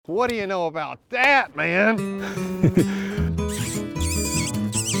What do you know about that, man?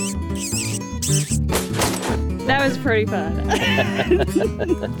 That was pretty fun.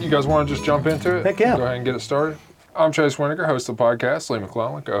 You guys want to just jump into it? Heck yeah. Go ahead and get it started. I'm Chase Winiger, host of the podcast. Lee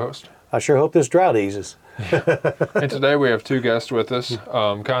McClellan, co-host. I sure hope this drought eases. And today we have two guests with us,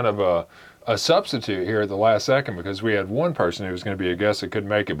 kind of a substitute here at the last second because we had one person who was going to be a guest that couldn't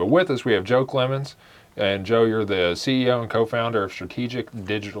make it. But with us we have Joe Clements. And Joe, you're the CEO and co-founder of Strategic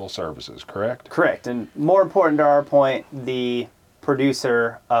Digital Services, correct? Correct. And more important to our point, the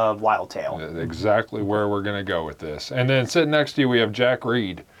producer of WildTail. Exactly where we're going to go with this. And then sitting next to you, we have Jack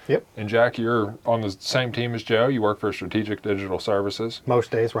Reid. Yep. And Jack, you're on the same team as Joe. You work for Strategic Digital Services.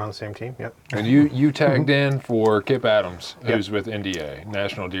 Most days we're on the same team, yep. And you tagged in for Kip Adams, who's with NDA,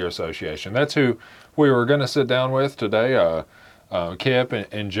 National Deer Association. That's who we were going to sit down with today. Kip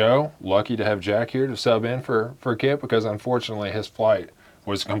and Joe, lucky to have Jack here to sub in for Kip because unfortunately his flight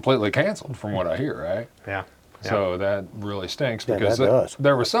was completely canceled from what I hear, right? Yeah. So that really stinks Yeah, because that does.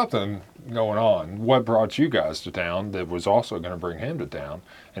 there was something going on. What brought you guys to town that was also going to bring him to town?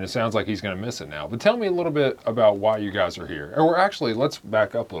 And it sounds like he's going to miss it now. But tell me a little bit about why you guys are here. Or actually, let's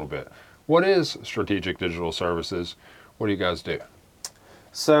back up a little bit. What is Strategic Digital Services? What do you guys do?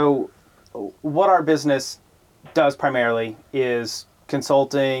 So what our business does primarily is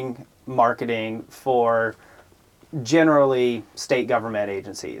consulting, marketing for generally state government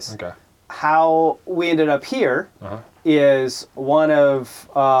agencies. Okay. How we ended up here is one of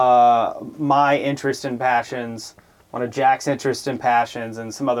my interest and passions, one of Jack's interest and passions,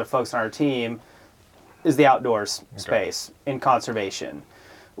 and some other folks on our team is the outdoors space in conservation.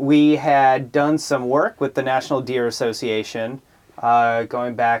 We had done some work with the National Deer Association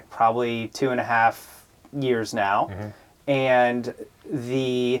going back probably 2.5 years now, and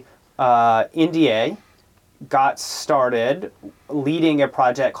the NDA got started leading a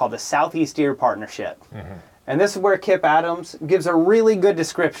project called the Southeast Deer Partnership. And this is where Kip Adams gives a really good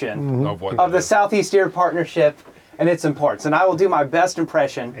description of the Southeast Deer Partnership and its importance. And I will do my best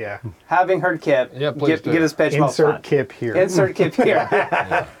impression, having heard Kip give his pitch. Insert Kip here. Insert Kip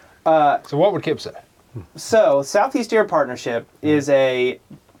here. So what would Kip say? So Southeast Deer Partnership is a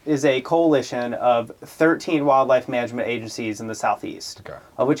coalition of 13 wildlife management agencies in the Southeast,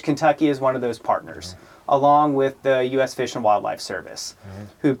 of which Kentucky is one of those partners, along with the U.S. Fish and Wildlife Service,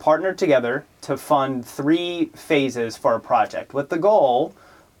 who partnered together to fund 3 phases for a project with the goal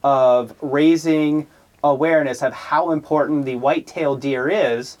of raising awareness of how important the whitetail deer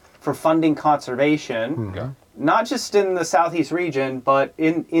is for funding conservation, not just in the Southeast region, but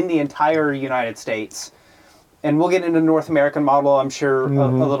in the entire United States. And we'll get into the North American model, I'm sure, a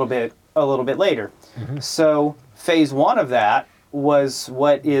little bit later. So phase 1 of that was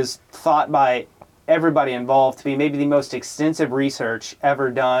what is thought by everybody involved to be maybe the most extensive research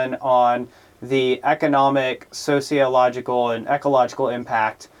ever done on the economic, sociological, and ecological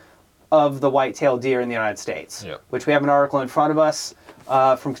impact of the whitetail deer in the United States, which we have an article in front of us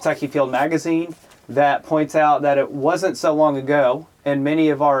from Kentucky Field Magazine that points out that it wasn't so long ago in many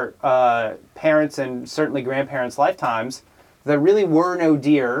of our parents' and certainly grandparents' lifetimes, there really were no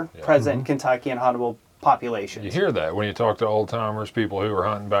deer present in Kentucky and huntable populations. You hear that when you talk to old-timers, people who were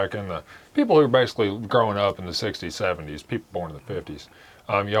hunting back in the, people who were basically growing up in the 60s, 70s, people born in the 50s.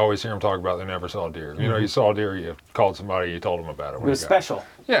 You always hear them talk about they never saw deer. You know, you saw deer, you called somebody, you told them about it. It was special.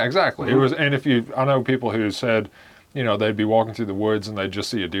 Yeah, exactly. It was, and I know people who said, you know, they'd be walking through the woods and they'd just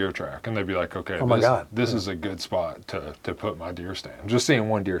see a deer track and they'd be like, okay, this is a good spot to put my deer stand. Just seeing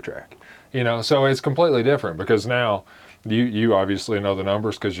one deer track, you know, so it's completely different because now you obviously know the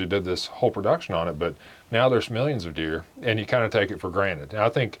numbers because you did this whole production on it, but now there's millions of deer and you kind of take it for granted. And I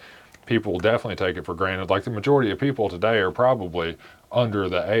think people will definitely take it for granted. Like the majority of people today are probably under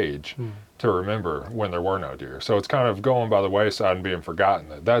the age to remember when there were no deer. So it's kind of going by the wayside and being forgotten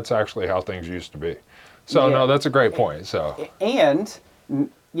that that's actually how things used to be. So no, that's a great point. So and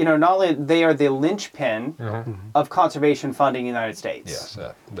you know, not only they are the linchpin of conservation funding in the United States,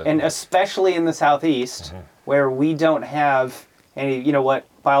 and especially in the Southeast, where we don't have any, you know, what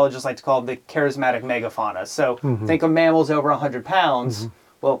biologists like to call the charismatic megafauna. So think of mammals over 100 pounds.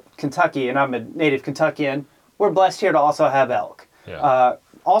 Well, Kentucky, and I'm a native Kentuckian, we're blessed here to also have elk.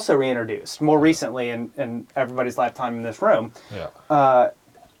 Also reintroduced more recently in everybody's lifetime in this room.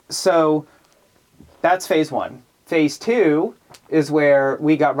 So that's phase 1. Phase 2 is where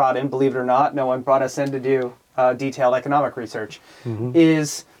we got brought in, believe it or not. No one brought us in to do detailed economic research.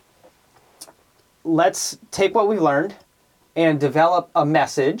 Is let's take what we've learned and develop a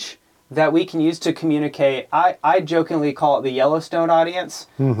message that we can use to communicate. I jokingly call it the Yellowstone audience.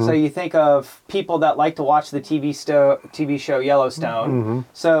 So you think of people that like to watch the TV show Yellowstone.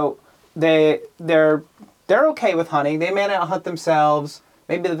 So they're okay with hunting. They may not hunt themselves.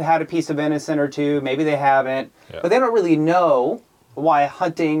 Maybe they've had a piece of venison or two. Maybe they haven't. But they don't really know why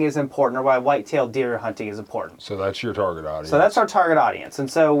hunting is important or why whitetail deer hunting is important. So that's your target audience. So that's our target audience.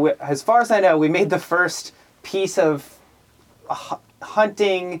 And so as far as I know, we made the first piece of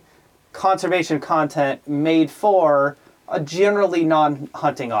hunting conservation content made for a generally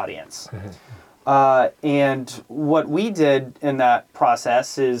non-hunting audience. And what we did in that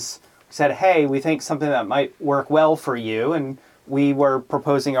process is said, hey, we think something that might work well for you, and we were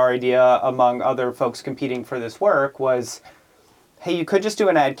proposing our idea among other folks competing for this work was, hey, you could just do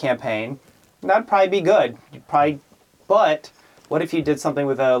an ad campaign. That'd probably be good. But what if you did something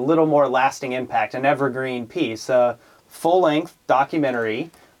with a little more lasting impact, an evergreen piece, a full-length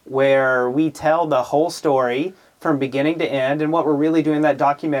documentary where we tell the whole story from beginning to end. And what we're really doing in that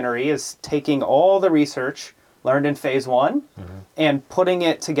documentary is taking all the research learned in phase one and putting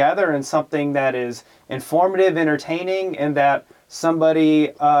it together in something that is informative, entertaining, and that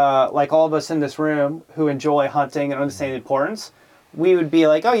somebody like all of us in this room who enjoy hunting and understand the importance, we would be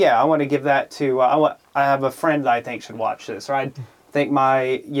like, oh yeah, I want to give that to, I have a friend that I think should watch this, or I think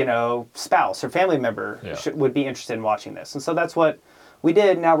my, spouse or family member would be interested in watching this. And so that's what we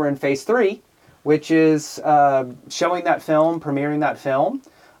did. Now we're in phase 3, which is showing that film, premiering that film.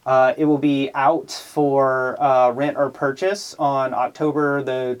 It will be out for rent or purchase on October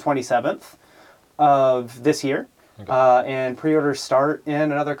the 27th of this year. And pre-orders start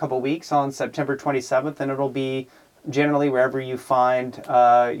in another couple weeks on September 27th, and it'll be generally wherever you find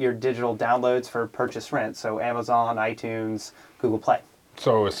your digital downloads for purchase rent. So Amazon, iTunes, Google Play.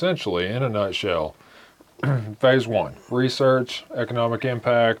 So essentially, in a nutshell, phase 1, research, economic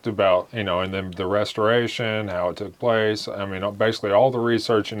impact about, and then the restoration, how it took place. I mean, basically all the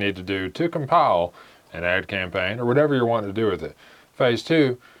research you need to do to compile an ad campaign or whatever you're wanting to do with it. Phase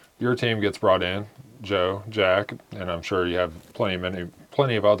 2, your team gets brought in, Joe, Jack, and I'm sure you have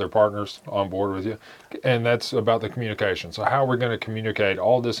plenty of other partners on board with you. And that's about the communication. So how we're going to communicate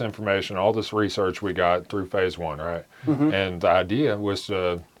all this information, all this research we got through phase 1, right? And the idea was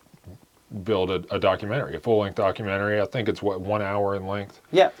to build a documentary, a full-length documentary. I think it's 1 hour in length.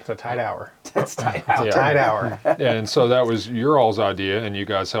 Yeah. It's a tight hour. It's tight hour. Yeah. Tight hour. And so that was your all's idea, and you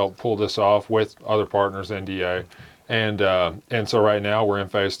guys helped pull this off with other partners, NDA. And so right now we're in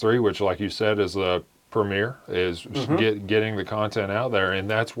phase 3, which, like you said, is the premiere, is getting the content out there. And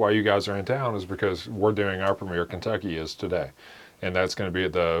that's why you guys are in town, is because we're doing our premiere. Kentucky is today. And that's going to be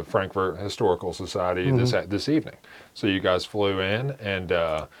at the Frankfurt Historical Society this evening. So you guys flew in and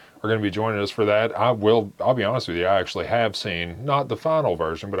are going to be joining us for that. I'll be honest with you, I actually have seen, not the final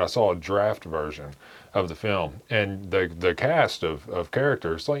version, but I saw a draft version of the film. And the cast of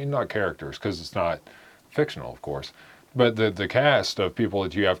characters, like, not characters because it's not fictional, of course, but the cast of people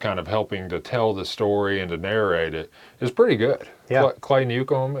that you have kind of helping to tell the story and to narrate it is pretty good. Yeah. Clay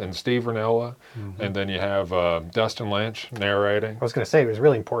Newcomb and Steve Ranella, and then you have Dustin Lynch narrating. I was going to say, it was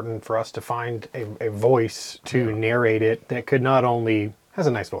really important for us to find a voice to narrate it that could not only has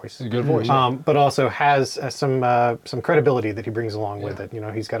a nice voice, It's a good voice, but also has some credibility that he brings along with it.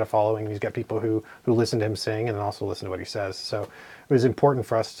 He's got a following. He's got people who listen to him sing and also listen to what he says. So it was important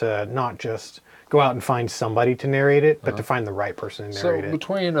for us to not just go out and find somebody to narrate it, but to find the right person to narrate it. So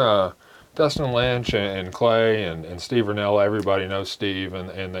between Dustin Lynch and Clay and Steve Ranella, everybody knows Steve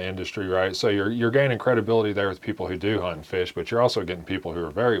in the industry, right? So you're gaining credibility there with people who do hunt and fish, but you're also getting people who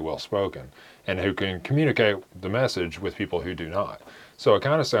are very well spoken and who can communicate the message with people who do not. So it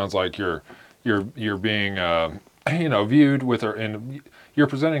kind of sounds like you're being viewed with, and you're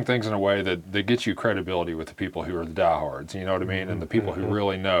presenting things in a way that gets you credibility with the people who are the diehards, you know what I mean, and the people who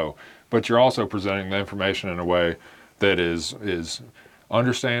really know. But you're also presenting the information in a way that is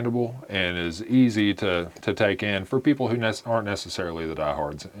understandable and is easy to take in for people who aren't necessarily the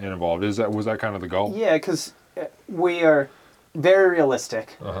diehards involved. Was that kind of the goal? Yeah, because we are very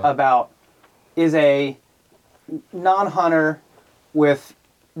realistic about, is a non-hunter with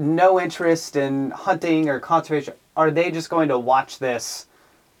no interest in hunting or conservation, are they just going to watch this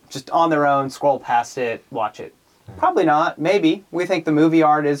just on their own, scroll past it, watch it? Probably not. Maybe. We think the movie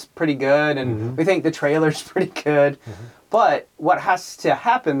art is pretty good, and we think the trailer's pretty good. But what has to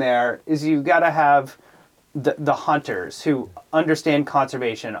happen there is you got to have the hunters who understand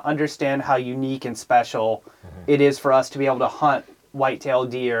conservation, understand how unique and special it is for us to be able to hunt whitetail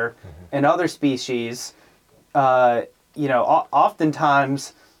deer and other species,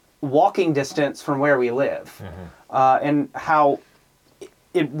 oftentimes walking distance from where we live, and how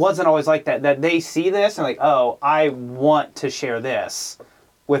it wasn't always like that. That they see this and like, oh, I want to share this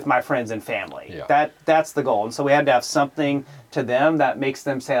with my friends and family. Yeah. That's the goal. And so we had to have something to them that makes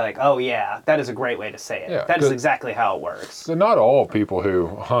them say like, oh yeah, that is a great way to say it. Yeah, that is exactly how it works. So not all people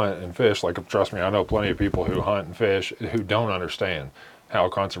who hunt and fish, like trust me, I know plenty of people who hunt and fish who don't understand how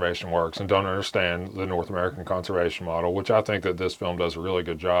conservation works and don't understand the North American conservation model, which I think that this film does a really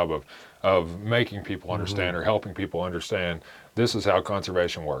good job of making people understand or helping people understand this is how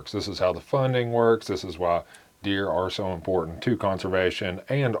conservation works. This is how the funding works. This is why deer are so important to conservation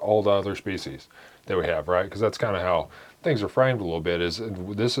and all the other species that we have, right? Because that's kind of how things are framed a little bit, is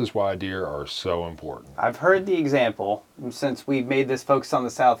this is why deer are so important. I've heard the example, since we've made this focus on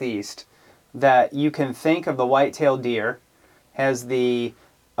the Southeast, that you can think of the whitetail deer as the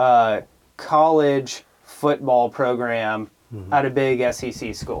college football program at a big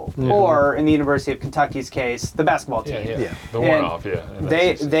SEC school, or in the University of Kentucky's case, the basketball team. Yeah. The one-off, yeah.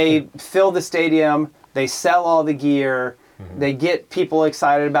 They fill the stadium, they sell all the gear, they get people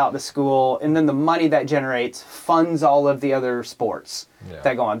excited about the school, and then the money that generates funds all of the other sports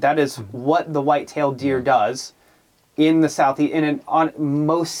that go on. That is what the white-tailed deer does in the Southeast, and on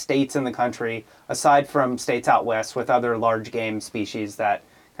most states in the country, aside from states out west with other large game species that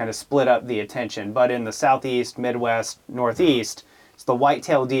kind of split up the attention. But in the Southeast, Midwest, Northeast, it's the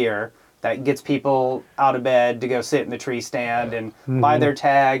white-tailed deer that gets people out of bed to go sit in the tree stand and buy their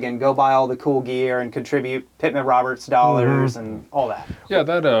tag and go buy all the cool gear and contribute Pittman Roberts dollars and all that. Yeah,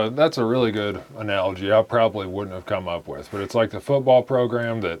 that's a really good analogy. I probably wouldn't have come up with, but it's like the football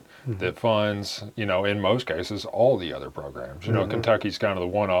program that funds, in most cases, all the other programs. Kentucky's kind of the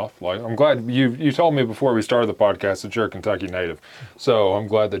one-off. Like, I'm glad you told me before we started the podcast that you're a Kentucky native, so I'm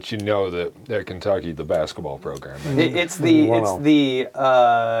glad that you know that at Kentucky the basketball program. It's the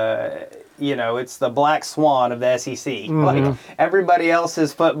black swan of the SEC. Like, everybody else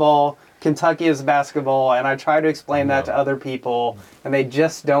is football, Kentucky is basketball, and I try to explain that to other people, and they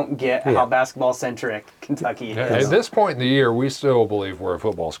just don't get how basketball-centric Kentucky is. At this point in the year, we still believe we're a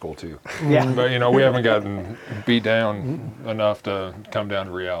football school, too. Yeah. But, we haven't gotten beat down enough to come down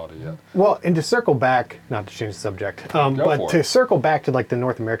to reality yet. Well, and to circle back, not to change the subject, but to circle back to like the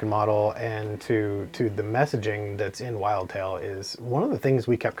North American model and to the messaging that's in WildTail, is one of the things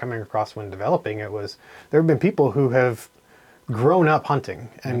we kept coming across when developing it was there have been people who have grown up hunting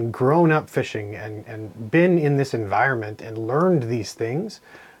and grown up fishing and been in this environment and learned these things,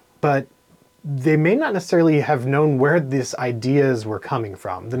 but they may not necessarily have known where these ideas were coming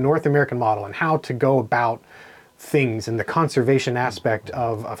from, the North American model and how to go about things and the conservation aspect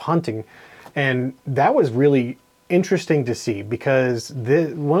of hunting. And that was really interesting to see, because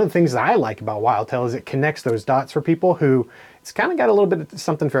one of the things that I like about WildTail is it connects those dots for people who, it's kind of got a little bit of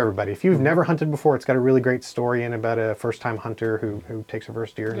something for everybody. If you've never hunted before, it's got a really great story in about a first-time hunter who takes her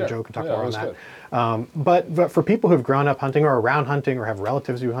first deer, and Joe can talk more on that. But for people who've grown up hunting or around hunting or have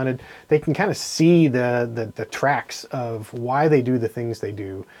relatives who hunted, they can kind of see the tracks of why they do the things they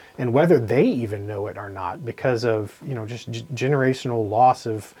do and whether they even know it or not, because of just generational loss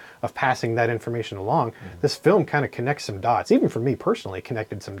of passing that information along. This film kind of connects some dots. Even for me personally,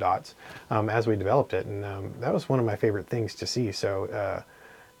 connected some dots as we developed it, and that was one of my favorite things to see. So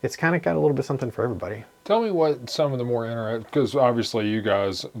it's kind of got a little bit something for everybody. Tell me what some of the more interesting, because obviously you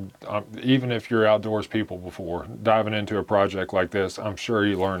guys, even if you're outdoors people before, diving into a project like this, I'm sure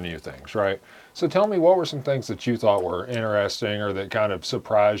you learn new things, right? So tell me, what were some things that you thought were interesting or that kind of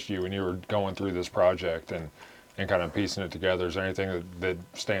surprised you when you were going through this project and kind of piecing it together? Is there anything that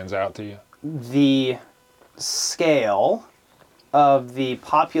stands out to you? The scale of the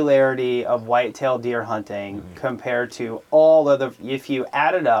popularity of whitetail deer hunting compared to all other, if you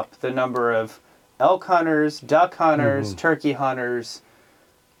added up the number of elk hunters, duck hunters, turkey hunters,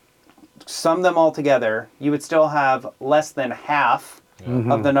 sum them all together, you would still have less than half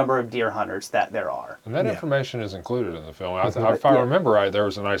of the number of deer hunters that there are. And that information is included in the film. If I remember right, there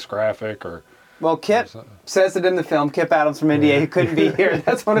was a nice graphic or... Well, Kip says it in the film. Kip Adams from India, who couldn't be here.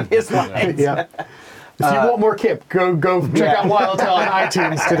 That's one of his lines. Yeah. If you want more Kip, go check out WildTail on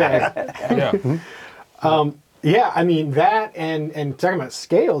iTunes today. Yeah, I mean, that and talking about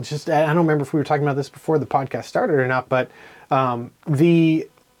scale, just, I don't remember if we were talking about this before the podcast started or not, but the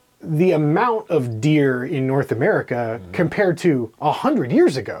amount of deer in North America compared to 100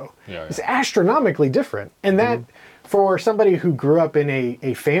 years ago is astronomically different. And that, for somebody who grew up in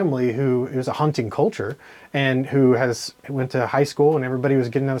a family who is a hunting culture and who went to high school and everybody was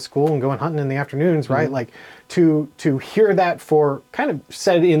getting out of school and going hunting in the afternoons, right? Like to hear that, for kind of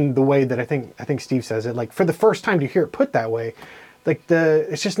said in the way that I think Steve says it, like for the first time to hear it put that way,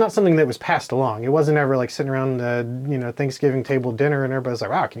 it's just not something that was passed along. It wasn't ever like sitting around the Thanksgiving table dinner and everybody's like,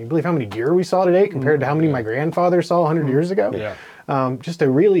 wow, can you believe how many deer we saw today compared to how many my grandfather saw 100 years ago? Yeah. Just a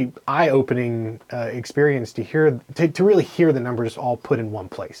really eye-opening experience to really hear the numbers all put in one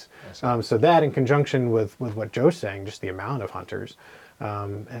place. So that in conjunction with what Joe's saying, just the amount of hunters,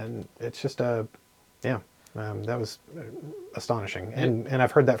 and it's just that was astonishing. And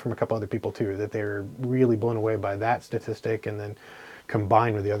I've heard that from a couple other people too, that they're really blown away by that statistic, and then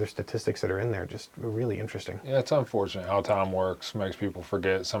combined with the other statistics that are in there, just really interesting. Yeah, it's unfortunate how time works, makes people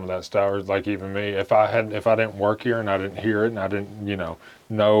forget some of that stuff. Like even me, if I didn't work here and I didn't hear it and I didn't,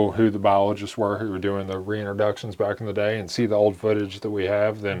 know who the biologists were who were doing the reintroductions back in the day and see the old footage that we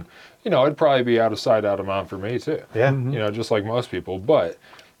have, then, it'd probably be out of sight, out of mind for me too. Yeah. Just like most people. But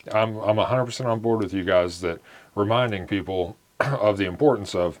I'm 100% on board with you guys that reminding people of the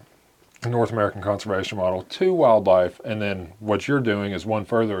importance of the North American conservation model to wildlife, and then what you're doing is one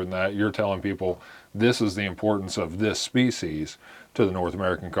further than that. You're telling people this is the importance of this species to the North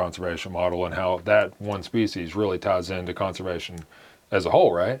American conservation model and how that one species really ties into conservation as a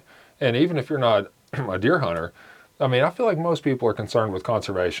whole, right? And even if you're not a deer hunter, I mean, I feel like most people are concerned with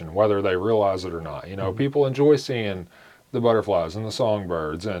conservation, whether they realize it or not. People enjoy seeing the butterflies and the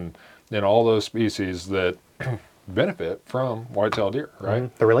songbirds and all those species that benefit from whitetail deer,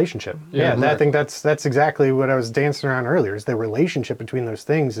 right? The relationship. Yeah, exactly. I think that's exactly what I was dancing around earlier. Is the relationship between those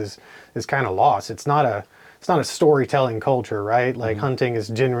things is kind of lost. It's not a storytelling culture, right? Like hunting is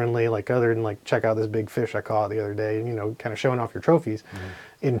genuinely like, other than like, check out this big fish I caught the other day, kind of showing off your trophies.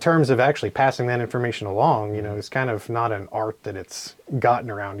 In terms of actually passing that information along, it's kind of not an art that it's gotten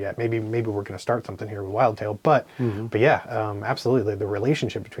around yet. Maybe we're going to start something here with WildTail, but yeah, absolutely. The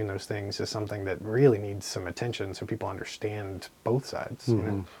relationship between those things is something that really needs some attention so people understand both sides.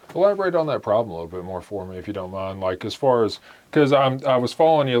 Elaborate on that problem a little bit more for me, if you don't mind. Like as far as, because I was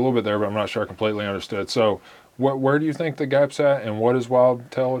following you a little bit there, but I'm not sure I completely understood. So where do you think the gap's at, and what is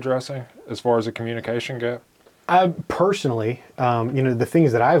WildTail addressing as far as a communication gap? Personally, the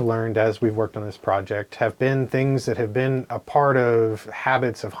things that I've learned as we've worked on this project have been things that have been a part of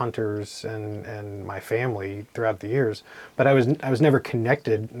habits of hunters and my family throughout the years. But I was never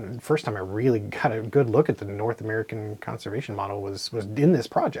connected. The first time I really got a good look at the North American conservation model was in this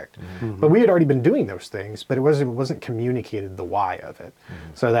project. But we had already been doing those things, but it wasn't communicated the why of it.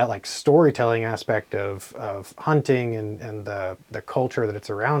 So that like storytelling aspect of hunting and the culture that it's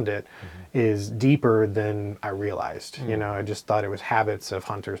around it is deeper than I realized. I just thought it was habits of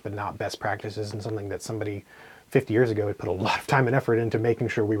hunters, but not best practices, and something that somebody 50 years ago had put a lot of time and effort into making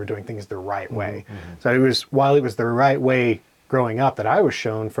sure we were doing things the right way. So while it was the right way growing up that I was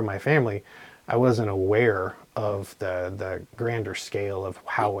shown from my family, I wasn't aware of the grander scale of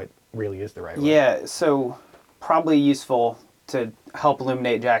how it really is the right way. Yeah, so probably useful to help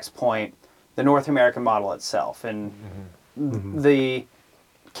illuminate Jack's point, the North American model itself, and the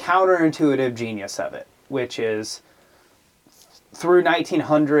counterintuitive genius of it, which is through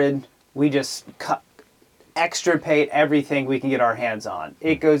 1900 we just extirpate everything we can get our hands on.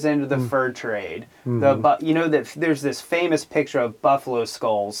 It goes into the fur trade. That there's this famous picture of buffalo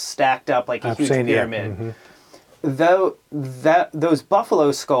skulls stacked up like a huge pyramid. Those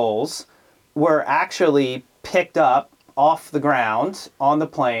buffalo skulls were actually picked up off the ground on the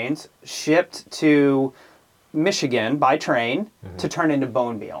plains, shipped to Michigan by train to turn into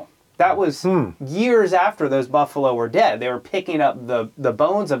bone meal. That was years after those buffalo were dead. They were picking up the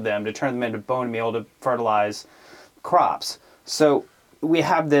bones of them to turn them into bone meal to fertilize crops. So we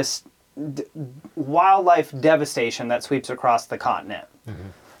have this wildlife devastation that sweeps across the continent.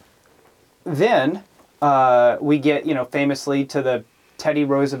 Then we get, famously to the Teddy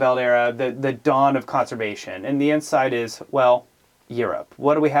Roosevelt era, the dawn of conservation. And the insight is, well, Europe.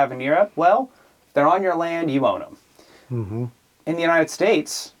 What do we have in Europe? Well, they're on your land, you own them. In the United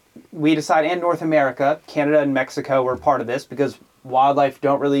States, we decide, and North America, Canada and Mexico were part of this because wildlife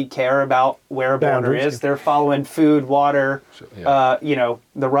don't really care about where a border is. They're following food, water, the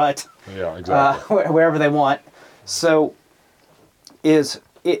rut, wherever they want. So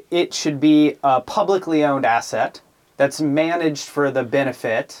it should be a publicly owned asset that's managed for the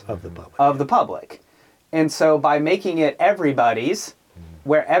benefit of the public. And so by making it everybody's,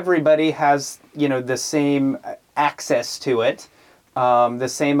 where everybody has, the same access to it, the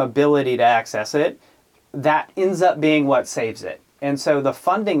same ability to access it, that ends up being what saves it. And so the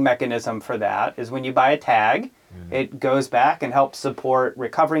funding mechanism for that is when you buy a tag, it goes back and helps support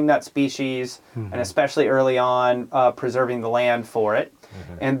recovering that species, and especially early on, preserving the land for it.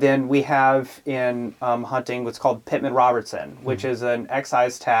 And then we have in hunting what's called Pittman-Robertson, which is an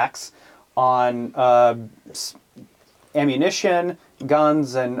excise tax on ammunition,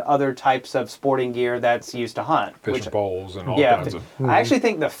 guns, and other types of sporting gear that's used to hunt. Fishing poles and all Yeah, kinds of. I actually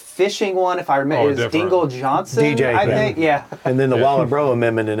think the fishing one, if I remember, is different. Dingle Johnson. DJ, I yeah. think, yeah. And then the Wallenborough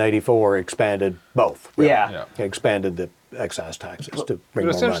Amendment in '84 expanded both. Yeah. Expanded the excise taxes to bring But more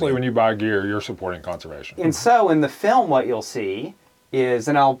essentially, money. when you buy gear, you're supporting conservation. And so in the film, what you'll see is,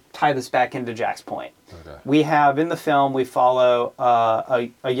 and I'll tie this back into Jack's point. Okay. We have in the film, we follow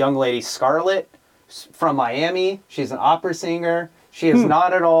a young lady, Scarlett, from Miami. She's an opera singer. She is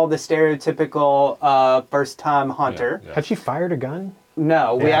not at all the stereotypical first-time hunter. Yeah. Had she fired a gun?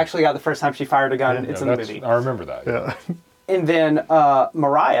 No, we actually got the first time she fired a gun. It's in the movie. I remember that. Yeah. And then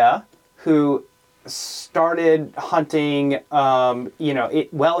Mariah, who started hunting,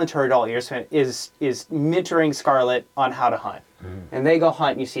 well into her adult years, is mentoring Scarlett on how to hunt. And they go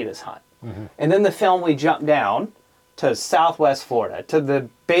hunt, and you see this hunt. And then the film, we jump down to Southwest Florida, to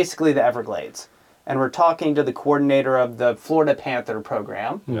basically the Everglades. And we're talking to the coordinator of the Florida Panther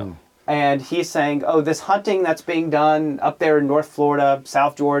program. Yeah. And he's saying, oh, this hunting that's being done up there in North Florida,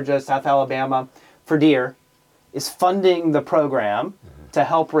 South Georgia, South Alabama for deer is funding the program to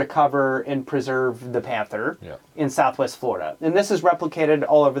help recover and preserve the panther in Southwest Florida. And this is replicated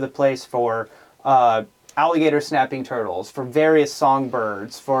all over the place for alligator snapping turtles, for various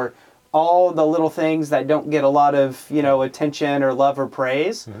songbirds, for all the little things that don't get a lot of, attention or love or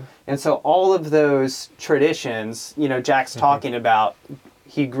praise. And so all of those traditions, Jack's talking about,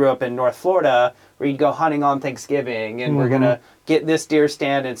 he grew up in North Florida where you'd go hunting on Thanksgiving and we're going to get this deer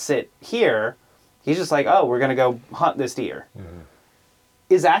stand and sit here. He's just like, oh, we're going to go hunt this deer.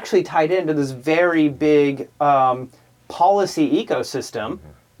 Is actually tied into this very big policy ecosystem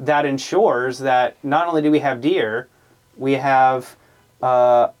that ensures that not only do we have deer, we have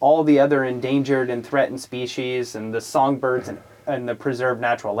all the other endangered and threatened species and the songbirds and the preserved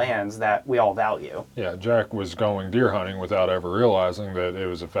natural lands that we all value. Yeah, Jack was going deer hunting without ever realizing that it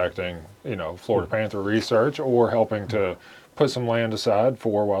was affecting, Florida panther research or helping to put some land aside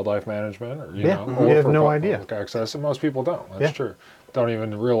for wildlife management, or or you have for no idea. public access. And most people don't. That's true. Don't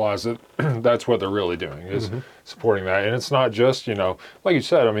even realize that that's what they're really doing is supporting that. And it's not just like you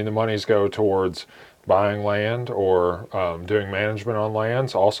said. I mean, the monies go towards buying land or doing management on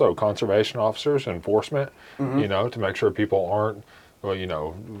lands. Also, conservation officers, enforcement. To make sure people aren't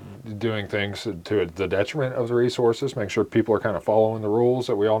doing things to the detriment of the resources, make sure people are kind of following the rules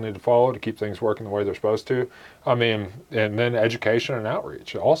that we all need to follow to keep things working the way they're supposed to. I mean, and then education and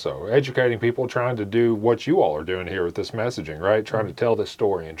outreach. Also, educating people, trying to do what you all are doing here with this messaging, right? Trying to tell this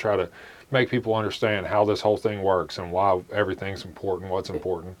story and try to make people understand how this whole thing works and why everything's important, what's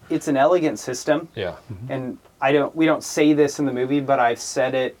important. It's an elegant system. Yeah. And we don't say this in the movie, but I've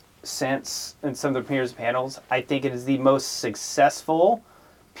said it since in some of the premieres panels. I think it is the most successful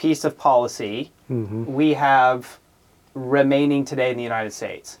piece of policy we have remaining today in the United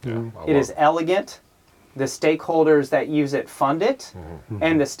States. Yeah, it is elegant. The stakeholders that use it fund it,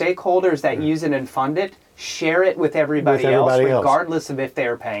 and the stakeholders that use it and fund it share it with everybody else, regardless of if they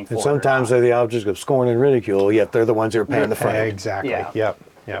are paying for it. And sometimes they're the objects of scorn and ridicule, yet they're the ones who are paying the fine. Exactly. Yeah.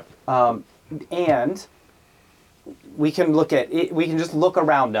 Yep. And we can look at it, we can just look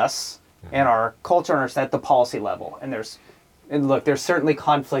around us and our culture and at the policy level. And there's certainly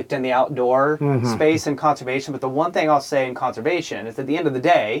conflict in the outdoor space and conservation, but the one thing I'll say in conservation is at the end of the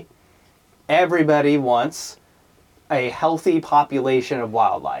day, everybody wants a healthy population of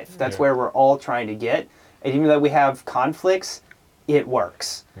wildlife. That's where we're all trying to get. And even though we have conflicts, it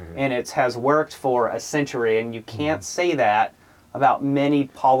works. And it has worked for a century, and you can't say that about many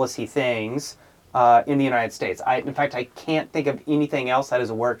policy things in the United States. In fact, I can't think of anything else that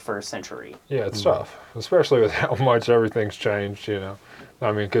has worked for a century. Yeah, it's tough, especially with how much everything's changed,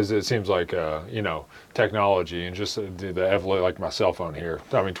 I mean, because it seems like, technology and just the evolution, like my cell phone here.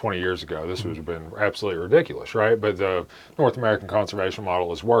 I mean, 20 years ago, this would have been absolutely ridiculous, right? But the North American conservation model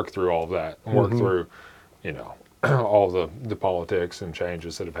has worked through all of that and worked through, all the politics and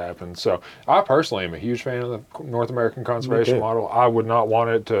changes that have happened. So I personally am a huge fan of the North American conservation model. I would not want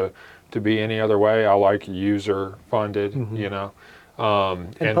it to be any other way. I like user funded, and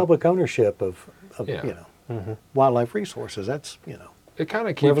public ownership of wildlife resources. That's it kind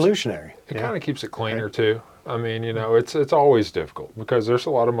of keeps revolutionary. It kind of keeps it cleaner too. I mean, it's always difficult because there's a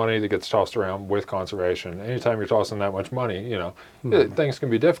lot of money that gets tossed around with conservation. Anytime you're tossing that much money, things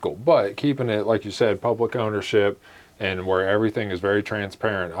can be difficult. But keeping it, like you said, public ownership and where everything is very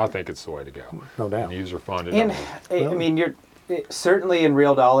transparent, I think it's the way to go. No doubt. And user funded. And I mean, certainly in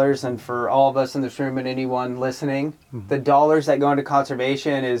real dollars, and for all of us in this room and anyone listening, the dollars that go into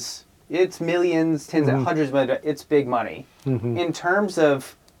conservation it's millions, tens of hundreds of millions. It's big money. In terms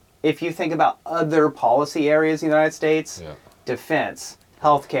of if you think about other policy areas in the United States, defense,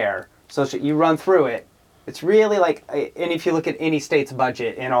 healthcare, social, you run through it. It's really like, and if you look at any state's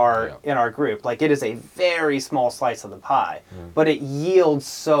budget in our group, like it is a very small slice of the pie, but it yields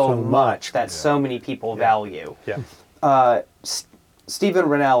so much that so many people value. Stephen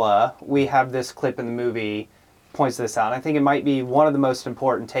Ranella, we have this clip in the movie, points this out. And I think it might be one of the most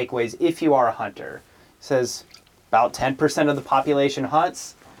important takeaways if you are a hunter. He says about 10% of the population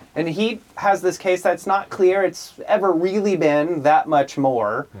hunts. And he has this case that's not clear it's ever really been that much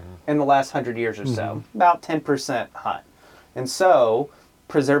more in the last 100 years or so. About 10% hunt. And so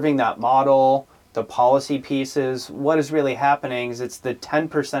preserving that model, the policy pieces, what is really happening is it's the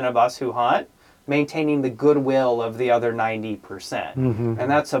 10% of us who hunt maintaining the goodwill of the other 90%.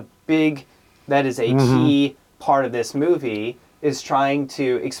 And that is a key part of this movie, is trying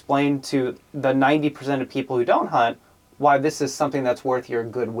to explain to the 90% of people who don't hunt why this is something that's worth your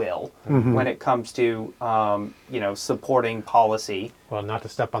goodwill when it comes to, supporting policy. Well, not to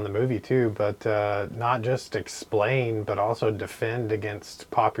step on the movie too, but not just explain, but also defend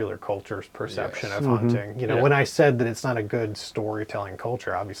against popular culture's perception of hunting. When I said that it's not a good storytelling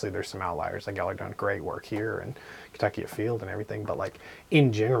culture, obviously there's some outliers. Like y'all are doing great work here and Kentucky Afield and everything, but like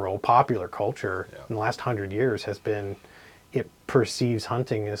in general, popular culture in the last 100 years has been, it perceives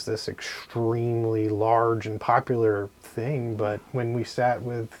hunting as this extremely large and popular thing, but when we sat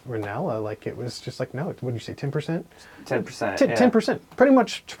with Ranella, like it was just like, no, what did you say, 10%? 10%. 10%, pretty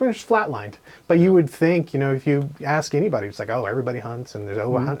much flatlined. But you would think, if you ask anybody, it's like, oh, everybody hunts and there's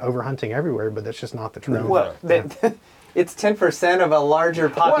over hunting everywhere, but that's just not the truth. Well, it's 10% of a larger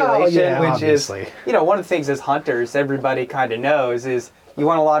population, which obviously is, one of the things as hunters, everybody kind of knows is you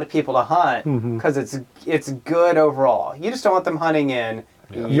want a lot of people to hunt because it's good overall. You just don't want them hunting in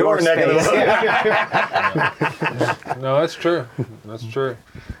your space. No, that's true. That's true.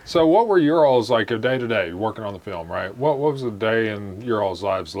 So what were your all's like a day to day working on the film, right? What was the day in your all's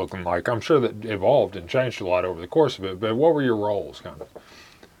lives looking like? I'm sure that evolved and changed a lot over the course of it, but what were your roles kind of?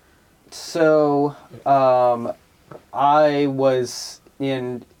 So I was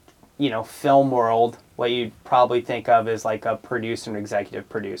in, film world, what you'd probably think of as like a producer and executive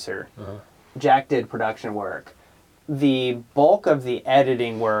producer. Jack did production work. The bulk of the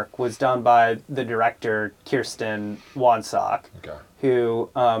editing work was done by the director, Kirsten Wansock, who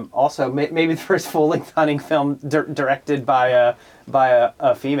also maybe the first full-length hunting film directed by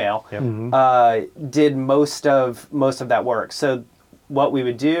a female, did most of that work. So what we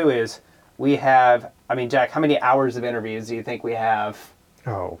would do is we have, Jack, how many hours of interviews do you think we have?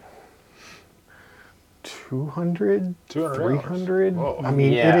 200, 300. Whoa.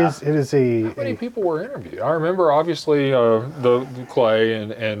 It is a. How many people were interviewed? I remember obviously the Clay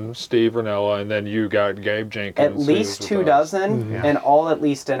and Steve Ranella, and then you got Gabe Jenkins. At least 24, and all at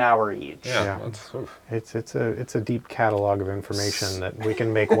least an hour each. Yeah. It's a deep catalog of information that we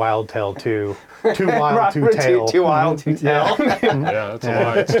can make WildTail too wild to tell. Too wild to tell. That's a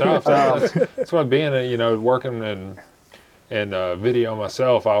lot. It's tough. That's what being working in video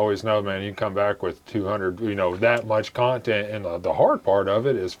myself, I always know, man, you can come back with 200, that much content, and the hard part of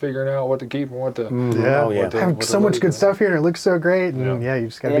it is figuring out what to keep and what to... I have so much good stuff here, and it looks so great, and you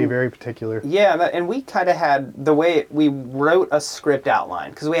just got to be very particular. Yeah, and we kind of had the way we wrote a script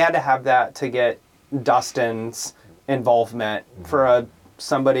outline, because we had to have that to get Dustin's involvement for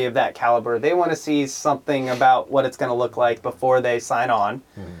somebody of that caliber. They want to see something about what it's going to look like before they sign on.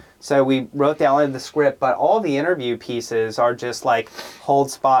 So we wrote the outline of the script, but all the interview pieces are just like hold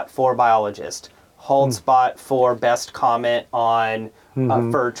spot for biologist, hold spot for best comment on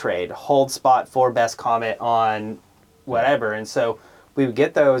fur trade, hold spot for best comment on whatever. And so we would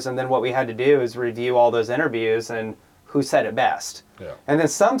get those, and then what we had to do is review all those interviews and who said it best. And then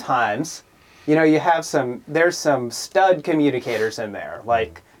sometimes, you have there's some stud communicators in there,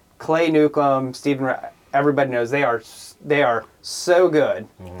 like Clay Newcomb, Stephen, everybody knows they are so good.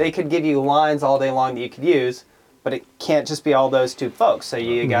 They could give you lines all day long that you could use, but it can't just be all those two folks. So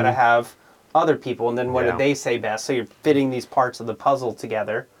you got to have other people, and then what do they say best? So you're fitting these parts of the puzzle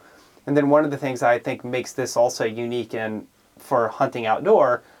together. And then one of the things I think makes this also unique for hunting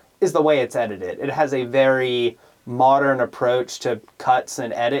outdoor is the way it's edited. It has a very modern approach to cuts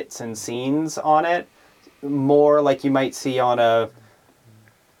and edits and scenes on it, more like you might see on a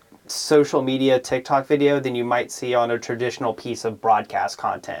social media TikTok video than you might see on a traditional piece of broadcast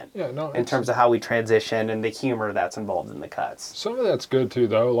content. In terms of how we transition and the humor that's involved in the cuts. Some of that's good too,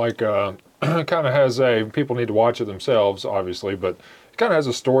 though. Like, kind of has people need to watch it themselves, obviously, but it kind of has a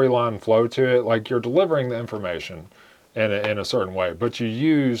storyline flow to it. Like, you're delivering the information in a certain way, but you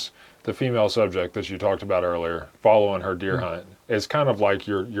use the female subject that you talked about earlier, following her deer hunt, is kind of like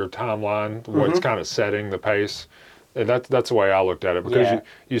your timeline, what's kind of setting the pace. And that's the way I looked at it, because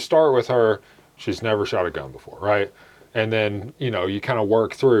you start with her, she's never shot a gun before, right? And then, you kind of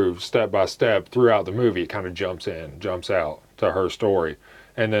work through step by step throughout the movie. It kind of jumps out to her story.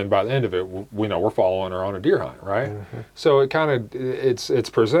 And then by the end of it, we know we're following her on a deer hunt, right? Mm-hmm. So it's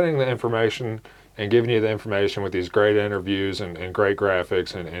presenting the information and giving you the information with these great interviews and great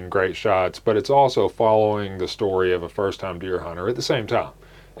graphics and great shots, but it's also following the story of a first-time deer hunter at the same time.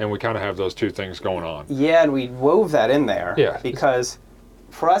 And we kind of have those two things going on. Yeah, and we wove that in there. Yeah. Because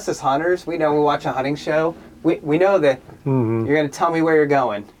for us as hunters, we know we watch a hunting show, we know that you're going to tell me where you're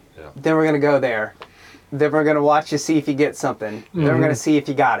going. Yeah. Then we're going to go there. Then we're going to watch you see if you get something. Then we're going to see if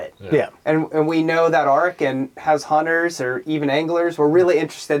you got it. Yeah. And we know that arc, and as hunters or even anglers, we're really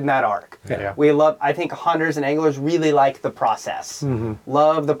interested in that arc. Yeah. I think hunters and anglers really like the process.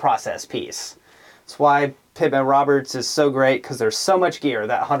 Love the process piece. That's why Pittman Roberts is so great, because there's so much gear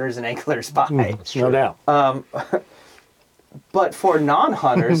that hunters and anglers buy. No doubt. But for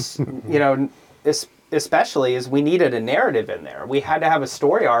non-hunters, especially, is we needed a narrative in there. We had to have a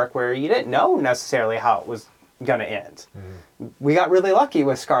story arc where you didn't know necessarily how it was going to end. We got really lucky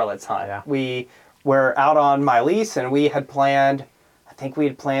with Scarlett's hunt. Yeah. We were out on my lease, and we had planned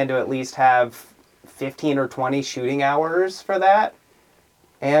to at least have 15 or 20 shooting hours for that.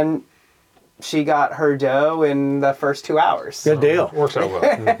 And she got her doe in the first 2 hours. Good deal. Works out well.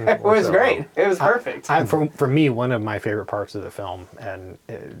 It was great. It was perfect. For me, one of my favorite parts of the film, and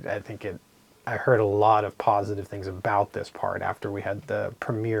I heard a lot of positive things about this part after we had the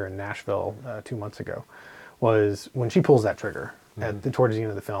premiere in Nashville 2 months ago, was when she pulls that trigger towards the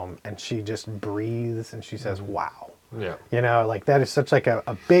end of the film, and she just breathes and she says, "Wow." Yeah. That is such like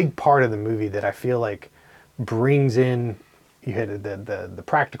a big part of the movie that I feel like brings in. You hit the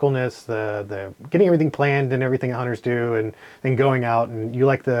practicalness, the getting everything planned and everything hunters do, and then going out, and you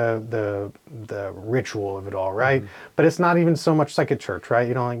like the ritual of it all, right? But it's not even so much like a church, right?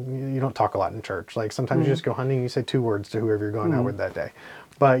 You don't talk a lot in church. Like sometimes you just go hunting, you say 2 words to whoever you're going out with that day.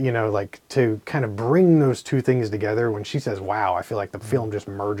 But to kind of bring those two things together, when she says "wow," I feel like the film just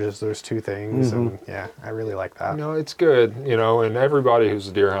merges those two things, and I really like that. It's good, and everybody who's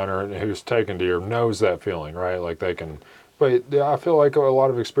a deer hunter and who's taken deer knows that feeling, right? Like they can. But I feel like a lot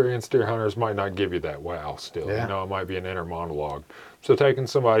of experienced deer hunters might not give you that wow still. Yeah. It might be an inner monologue. So taking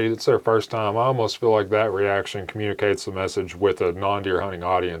somebody that's their first time, I almost feel like that reaction communicates the message with a non-deer hunting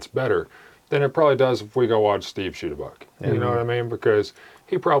audience better than it probably does if we go watch Steve shoot a buck. You know what I mean? Because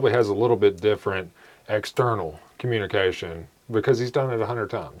he probably has a little bit different external communication because he's done it 100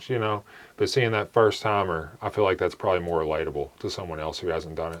 times, But seeing that first timer, I feel like that's probably more relatable to someone else who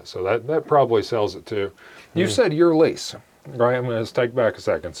hasn't done it. So that probably sells it too. You said your lease. Right, I'm going to take back a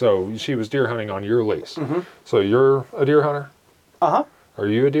second. So she was deer hunting on your lease. So you're a deer hunter? Uh-huh. Are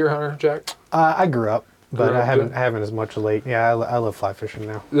you a deer hunter, Jack? I grew up, but I haven't as much late. Yeah, I love fly fishing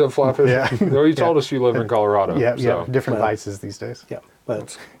now. You love fly fishing? Yeah. No, you told us you live in Colorado. Yeah, different vices these days. Yeah, but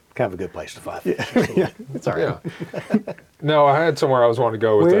it's kind of a good place to fly. Yeah, it's all right. Yeah. No, I had somewhere I was wanting to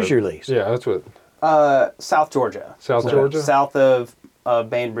go with Where's your lease? Yeah, that's what. South Georgia. Georgia? South of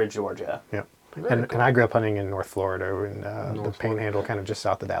Bainbridge, Georgia. Yeah. And I grew up hunting in North Florida, in the Panhandle, kind of just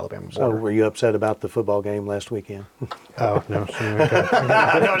south of the Alabama So border. were you upset about the football game last weekend? Oh, no.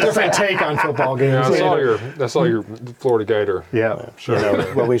 I got a different take on football games. Yeah, I saw your Florida Gator. Yeah.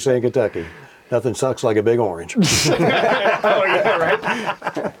 Sure. What we say in Kentucky, nothing sucks like a big orange. Oh, yeah,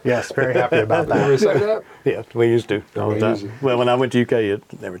 right? Yes, very happy about Did we that. say that? Yeah, we used to all the time. Easy. Well, when I went to UK,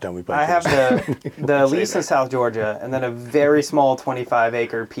 every time we played. I have the lease in South Georgia, and then a very small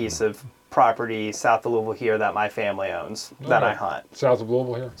 25-acre piece of property south of Louisville here that my family owns that I hunt. South of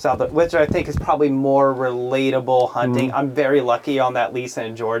Louisville here? Which I think is probably more relatable hunting. I'm very lucky on that lease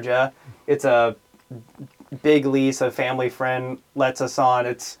in Georgia. It's a big lease, a family friend lets us on.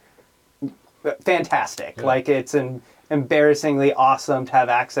 It's fantastic. Yeah. Like, it's embarrassingly awesome to have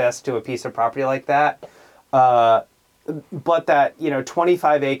access to a piece of property like that. But that,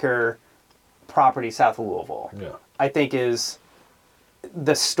 25-acre property south of Louisville, I think is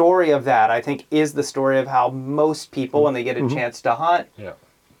the story of that. I think is the story of how most people, when they get a chance to hunt,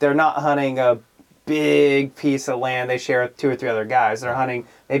 they're not hunting a big piece of land they share with 2 or 3 other guys. They're hunting,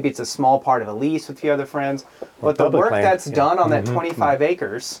 maybe it's a small part of a lease with a few other friends. But the work that's done on that 25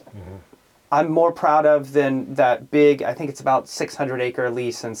 acres, I'm more proud of than that big, I think it's about 600-acre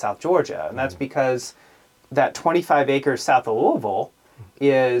lease in South Georgia. And that's because that 25 acres south of Louisville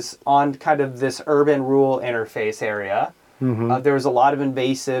is on kind of this urban-rural interface area. There was a lot of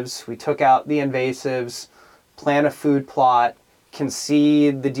invasives. We took out the invasives, plant a food plot, can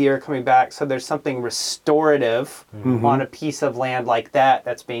see the deer coming back. So there's something restorative on a piece of land like that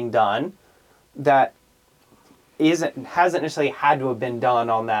that's being done that hasn't necessarily had to have been done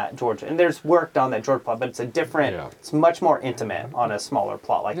on that Georgia. And there's work done on that Georgia plot, but it's a different, it's much more intimate on a smaller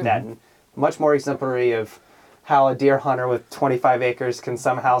plot like that, and much more exemplary of how a deer hunter with 25 acres can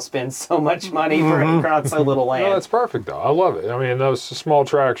somehow spend so much money for an acre on so little land. No, that's perfect though. I love it. I mean, those small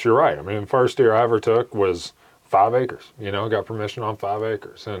tracks, you're right. I mean, the first deer I ever took was 5 acres. You know, got permission on 5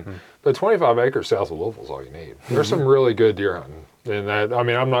 acres, and but 25 acres south of Louisville is all you need. There's some really good deer hunting in that. I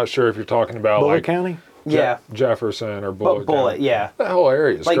mean, I'm not sure if you're talking about Bullitt County. Jefferson or Bullitt. Bullitt, yeah. That whole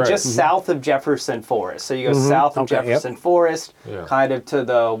area is like great. just south of Jefferson Forest. So you go south of Jefferson Forest, kind of to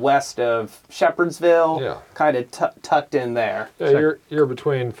the west of Shepherdsville, kind of tucked in there. Yeah, you're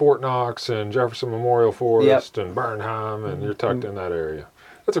between Fort Knox and Jefferson Memorial Forest and Bernheim, and you're tucked in that area.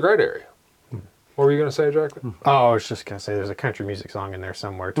 That's a great area. What were you going to say, Jack? Oh, I was just going to say there's a country music song in there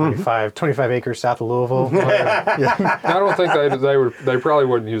somewhere. 25 acres south of Louisville. I don't think they probably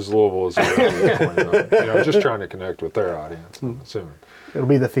wouldn't use Louisville as a reference point, just trying to connect with their audience, I'm assuming. It'll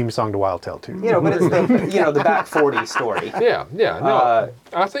be the theme song to WildTail too. But it's the back 40 story. No,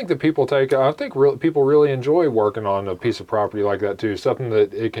 I think that people people really enjoy working on a piece of property like that too, something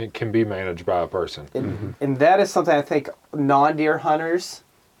that it can be managed by a person. And that is something I think non-deer hunters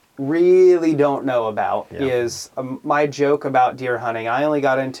really don't know about is my joke about deer hunting. I only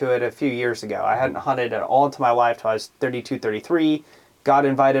got into it a few years ago. I hadn't hunted at all into my life till I was 32, 33. Got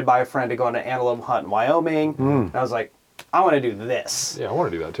invited by a friend to go on an antelope hunt in Wyoming. And I was like, I want to do this. Yeah, I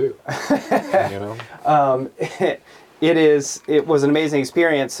want to do that too. It was an amazing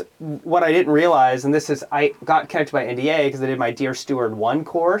experience. What I didn't realize, and I got connected by NDA because I did my Deer Steward 1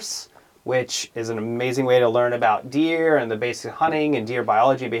 course, which is an amazing way to learn about deer and the basic hunting and deer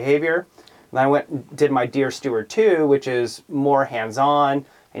biology and behavior. And I went and did my Deer Steward 2, which is more hands-on,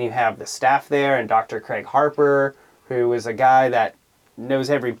 and you have the staff there, and Dr. Craig Harper, who is a guy that knows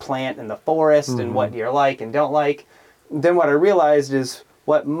every plant in the forest and what deer like and don't like. Then what I realized is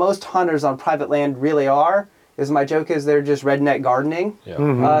what most hunters on private land really are, is my joke is they're just redneck gardening.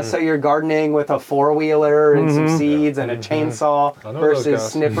 So you're gardening with a 4-wheeler and some seeds and a chainsaw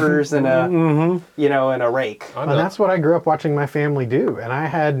versus snippers and and a rake. And that's what I grew up watching my family do. And I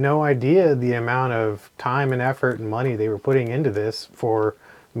had no idea the amount of time and effort and money they were putting into this for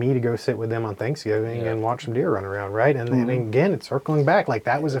me to go sit with them on Thanksgiving and watch some deer run around, right? And then again, it's circling back. Like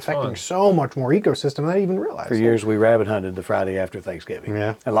that was affecting so much more ecosystem than I even realized. For years, we rabbit hunted the Friday after Thanksgiving.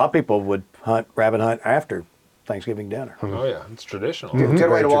 Yeah. A lot of people would rabbit hunt after Thanksgiving dinner. Oh yeah, it's traditional.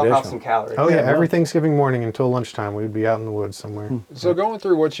 Good way to walk off some calories. Oh yeah, every Thanksgiving morning until lunchtime, we'd be out in the woods somewhere. So going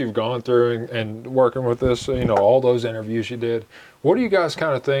through what you've gone through and working with this, all those interviews you did, what do you guys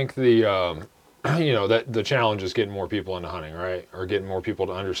kind of think the that the challenge is getting more people into hunting, right? Or getting more people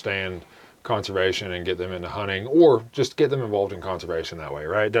to understand conservation and get them into hunting, or just get them involved in conservation that way,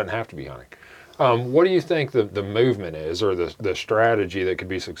 right? It doesn't have to be hunting. What do you think the movement is, or the strategy that could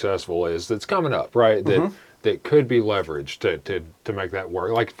be successful is that's coming up, right? That could be leveraged to make that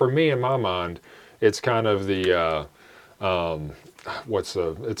work. Like for me, in my mind, it's kind of the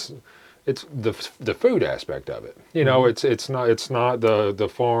it's the food aspect of it. It's not the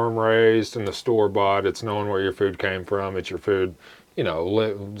farm raised and the store bought. It's knowing where your food came from. It's your food.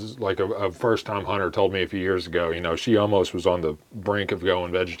 Like a first time hunter told me a few years ago. She almost was on the brink of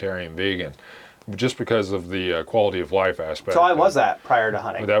going vegetarian, vegan, just because of the quality of life aspect. So I was that prior to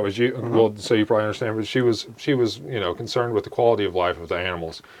hunting. That was you. Well, so you probably understand. But she was concerned with the quality of life of the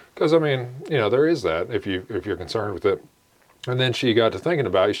animals, because there is that if you're concerned with it. And then she got to thinking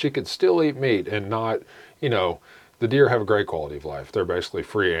about it. She could still eat meat and not, the deer have a great quality of life. They're basically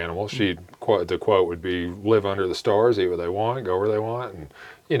free animals. The quote would be, live under the stars, eat what they want, go where they want. And,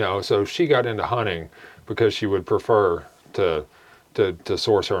 so she got into hunting because she would prefer to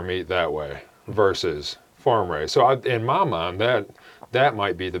source her meat that way versus farm raised. So in my mind, that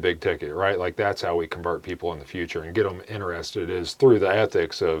might be the big ticket, right? Like that's how we convert people in the future and get them interested, is through the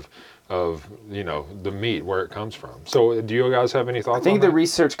ethics of the meat, where it comes from. So do you guys have any thoughts on that? I think the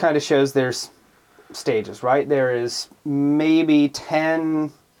research kind of shows there's stages, right? There is maybe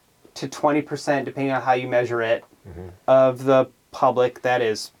 10 to 20%, depending on how you measure it, of the public that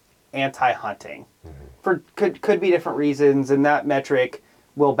is anti-hunting. Could be different reasons, and that metric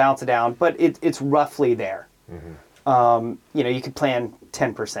will bounce down, but it's roughly there. You could plan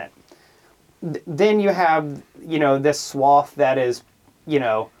 10%. Then you have, this swath that is,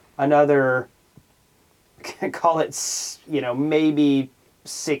 another, call it, maybe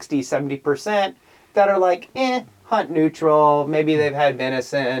 60, 70% that are like, hunt neutral. Maybe they've had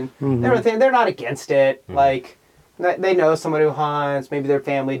venison. They're not against it. Like, They know someone who hunts. Maybe their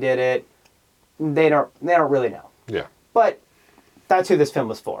family did it. They don't really know. Yeah. But that's who this film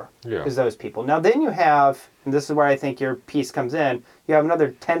was for. Yeah. Is those people. Now then you have, and this is where I think your piece comes in. You have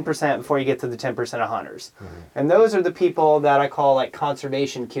another 10% before you get to the 10% of hunters, and those are the people that I call like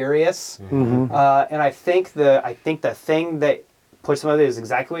conservation curious. And I think the thing that puts them over there is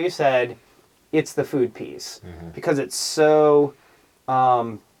exactly what you said. It's the food piece because it's so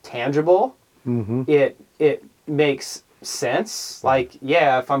tangible. It makes sense. Like,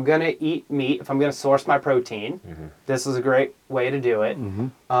 yeah, if I'm gonna eat meat, if I'm gonna source my protein, this is a great way to do it.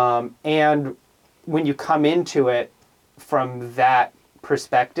 And when you come into it from that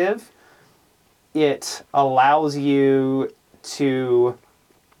perspective, it allows you to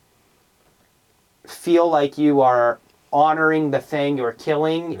feel like you are honoring the thing you're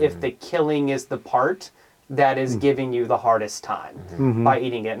killing if the killing is the part that is giving you the hardest time by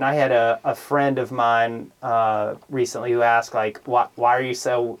eating it. And I had a friend of mine recently who asked, like, why are you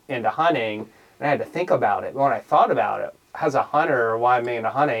so into hunting? And I had to think about it. When I thought about it, as a hunter, why I'm into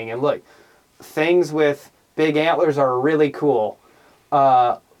hunting, and look, things with big antlers are really cool.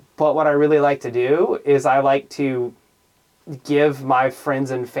 But what I really like to do is I like to give my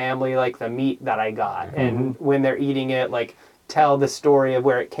friends and family, like, the meat that I got. And when they're eating it, like, tell the story of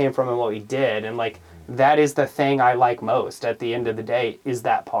where it came from and what we did. And, like, that is the thing I like most at the end of the day, is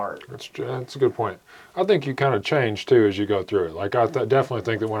that part. That's a good point. I think you kind of change too as you go through it. Like I definitely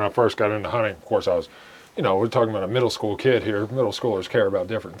think that when I first got into hunting, of course I was, we're talking about a middle school kid here. Middle schoolers care about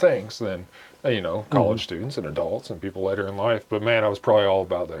different things than, college students and adults and people later in life. But man, I was probably all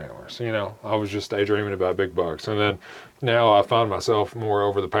about the antlers. I was just daydreaming about big bucks. And then now I found myself more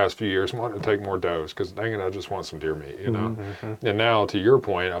over the past few years wanting to take more does because dang it, I just want some deer meat, And now to your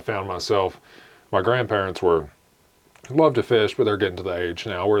point, I found myself, my grandparents love to fish, but they're getting to the age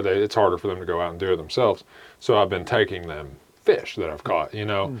now where it's harder for them to go out and do it themselves. So I've been taking them fish that I've caught,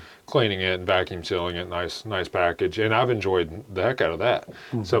 cleaning it and vacuum sealing it, nice package, and I've enjoyed the heck out of that.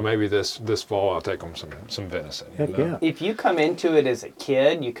 So maybe this fall I'll take them some venison. Yeah. If you come into it as a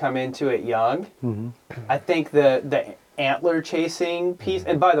kid, you come into it young. I think the antler chasing piece,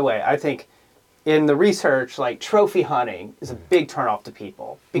 and by the way, I think in the research, like, trophy hunting is a big turnoff to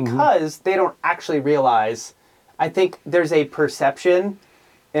people because they don't actually realize. I think there's a perception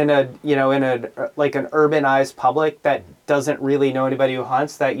in an urbanized public that doesn't really know anybody who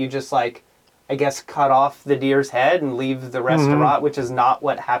hunts, that you just, like, I guess, cut off the deer's head and leave the rest to rot, which is not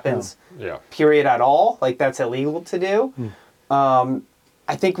what happens, period, at all. Like, that's illegal to do.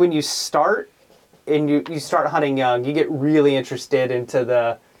 I think when you start and you start hunting young, you get really interested into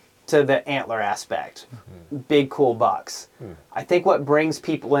the antler aspect. Big, cool bucks. I think what brings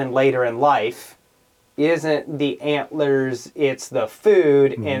people in later in life isn't the antlers, it's the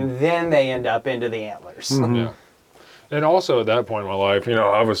food, and then they end up into the antlers. Yeah. And also at that point in my life,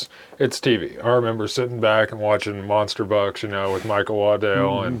 it's TV. I remember sitting back and watching Monster Bucks, with Michael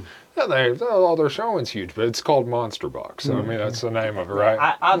Waddell, and their showing's huge, but it's called Monster Bucks. I mean, that's the name of it,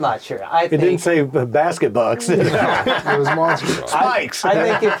 right? I'm not sure. It didn't say basket bucks. It was Monster Bucks. Spikes.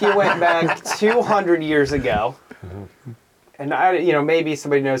 I think if you went back 200 years ago, and maybe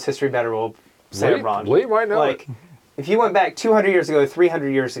somebody knows history better will say it wrong. Lee might know. Like, if you went back 200 years ago, 300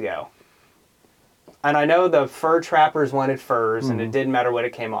 years ago, and I know the fur trappers wanted furs, and it didn't matter what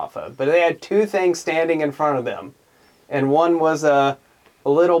it came off of, but they had two things standing in front of them, and one was a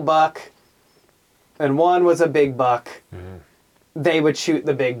little buck, and one was a big buck. They would shoot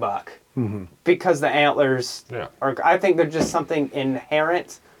the big buck because the antlers are. I think they're just something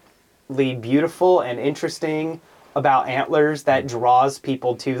inherently beautiful and interesting about antlers that draws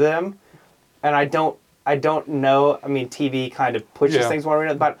people to them. And I don't know. I mean, TV kind of pushes things one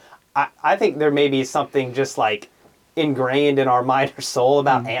way, but I think there may be something just like ingrained in our mind or soul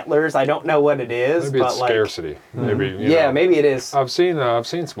about antlers. I don't know what it is. Maybe but it's like, scarcity. Maybe maybe it is. I've seen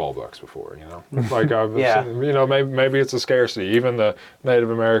small bucks before. Like I've seen, maybe it's a scarcity. Even the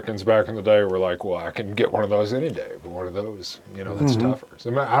Native Americans back in the day were like, well, I can get one of those any day, but one of those, that's tougher.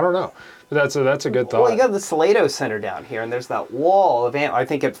 So, I don't know. That's a good thought. Well, you got the Salado Center down here, and there's that wall of antlers. I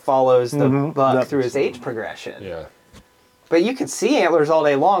think it follows the buck through his age progression. Yeah. But you can see antlers all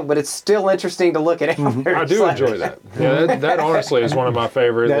day long, but it's still interesting to look at antlers. I do enjoy that. Yeah, that honestly is one of my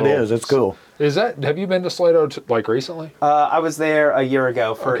favorite. It's cool. Have you been to Salado recently? I was there a year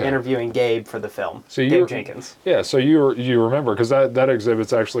ago for interviewing Gabe for the film. So Gabe Jenkins. Yeah, so you remember, because that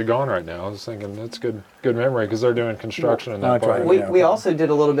exhibit's actually gone right now. I was thinking that's good memory, because they're doing construction in that part. We also did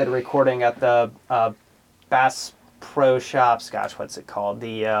a little bit of recording at the Bass Pro Shops. Gosh, what's it called?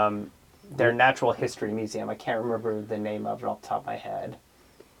 Their Natural History Museum. I can't remember the name of it off the top of my head.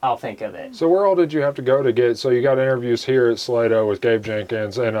 I'll think of it. So where all did you have to go to get? So you got interviews here at Slato with Gabe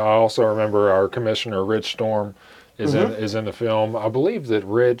Jenkins, and I also remember our commissioner Rich Storm is in the film. I believe that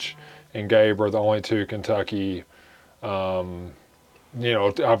Rich and Gabe are the only two Kentucky, of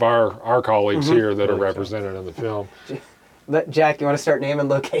our colleagues here that are represented in the film. Jack, you want to start naming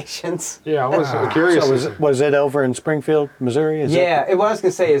locations? Yeah, I was curious. So was it over in Springfield, Missouri? What I was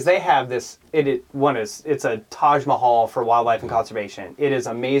going to say is they have this, it's a Taj Mahal for wildlife and conservation. It is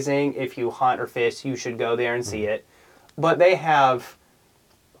amazing. If you hunt or fish, you should go there and see it. But they have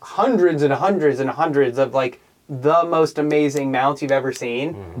hundreds and hundreds and hundreds of like the most amazing mounts you've ever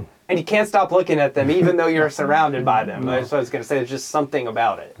seen. And you can't stop looking at them even though you're surrounded by them. That's what I was going to say. There's just something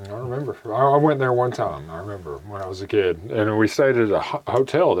about it. I remember. I went there one time. I remember when I was a kid. And we stayed at a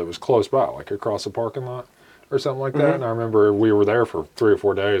hotel that was close by, like across the parking lot or something like that. And I remember we were there for 3 or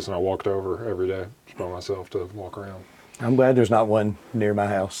 4 days, and I walked over every day just by myself to walk around. I'm glad there's not one near my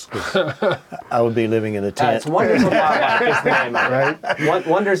house. I would be living in a tent. It's Wonders of Wildlife is the name of it. Right?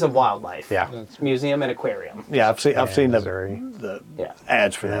 Wonders of Wildlife. Yeah. Museum and aquarium. Yeah, I've seen Missouri. the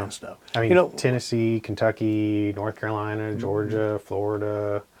ads for that and stuff. I mean, Tennessee, Kentucky, North Carolina, Georgia,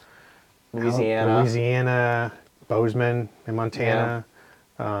 Florida, Louisiana, Bozeman in Montana.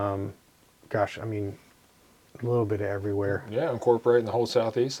 Gosh, I mean, a little bit of everywhere. Yeah, incorporating the whole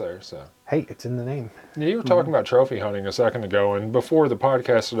Southeast there. So hey, it's in the name. You were talking about trophy hunting a second ago, and before the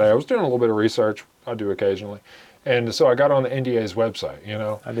podcast today, I was doing a little bit of research. I do occasionally. And so I got on the NDA's website,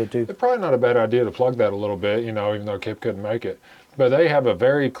 I did too. It's probably not a bad idea to plug that a little bit, even though Kip couldn't make it. But they have a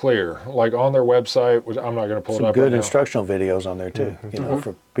very clear, like on their website, which I'm not going to pull it up Some good right now. instructional videos on there too,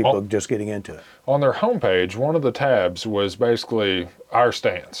 for people just getting into it. On their homepage, one of the tabs was basically our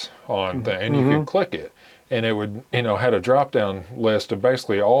stance on thing, and you could click it, and it would, had a drop-down list of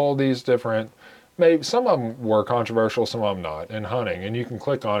basically all these different, maybe some of them were controversial, some of them not, in hunting, and you can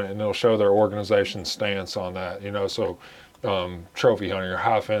click on it, and it'll show their organization's stance on that, so trophy hunting or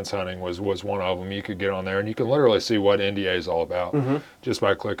high fence hunting was one of them. You could get on there, and you can literally see what NDA is all about just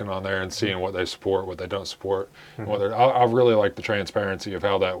by clicking on there and seeing what they support, what they don't support. And I really like the transparency of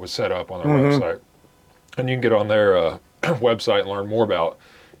how that was set up on their website. And you can get on their website and learn more about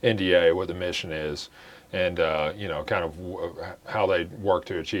NDA, what the mission is, and kind of how they work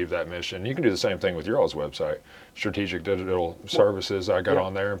to achieve that mission. You can do the same thing with your all's website, Strategic Digital Services. I got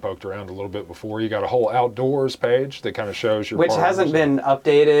on there and poked around a little bit before. You got a whole outdoors page that kind of shows your which partners. hasn't been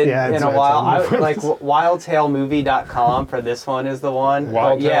updated in a while. Like WildTailMovie.com for this one is the one.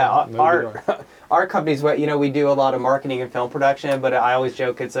 WildTail, our company's we do a lot of marketing and film production, but I always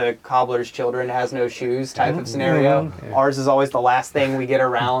joke it's a cobbler's children has no shoes type of scenario. Ours is always the last thing we get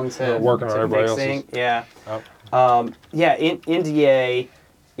around to working on everybody else's. Yeah. NDA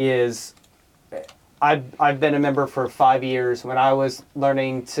is. I've been a member for 5 years. When I was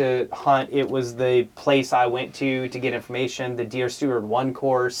learning to hunt, it was the place I went to get information. The Deer Steward 1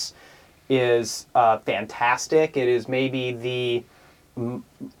 course is fantastic. It is maybe the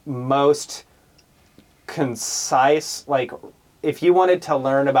most concise, like if you wanted to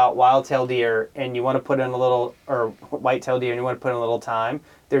learn about wild-tailed deer and you want to put in a little, or white-tailed deer and you want to put in a little time,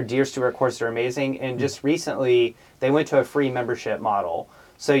 their Deer Steward courses are amazing. And just recently, they went to a free membership model.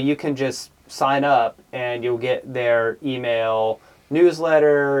 So you can just sign up and you'll get their email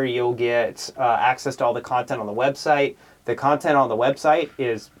newsletter, you'll get access to all the content on the website. The content on the website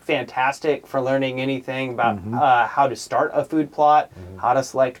is fantastic for learning anything about how to start a food plot, how to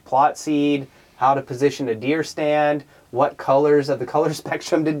select plot seed, how to position a deer stand, what colors of the color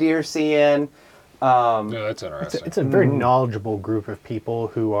spectrum do deer see in. That's interesting. It's a very knowledgeable group of people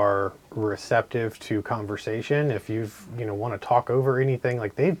who are receptive to conversation. If you've want to talk over anything,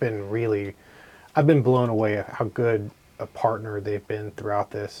 like they've been really, I've been blown away at how good a partner they've been throughout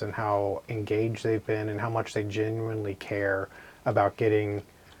this and how engaged they've been and how much they genuinely care about getting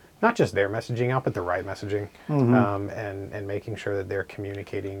not just their messaging out, but the right messaging, and making sure that they're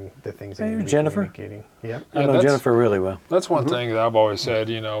communicating the things that they're communicating. Yeah, I know Jennifer really well. That's one thing that I've always said.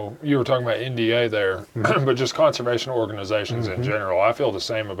 You were talking about NDA there, but just conservation organizations in general. I feel the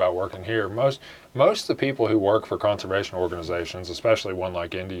same about working here. Most of the people who work for conservation organizations, especially one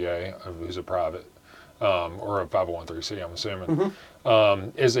like NDA, who's a private or a 501(c), I'm assuming,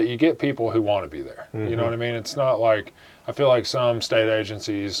 is that you get people who want to be there. You know what I mean? It's not like, I feel like some state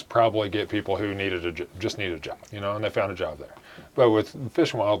agencies probably get people who just need a job, and they found a job there. But with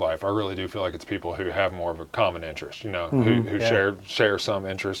Fish and Wildlife, I really do feel like it's people who have more of a common interest, who share some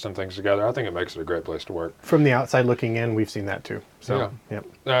interest in things together. I think it makes it a great place to work. From the outside looking in, we've seen that too. So,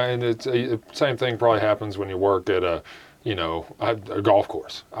 and it's same thing probably happens when you work at a golf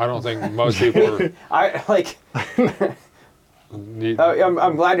course. I don't think most people are...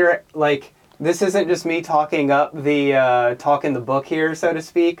 I'm glad you're like. This isn't just me talking up the talking the book here, so to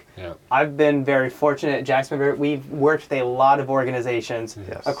speak. Yeah. I've been very fortunate at Jacksonville. We've worked with a lot of organizations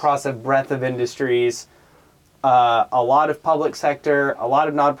across a breadth of industries, a lot of public sector, a lot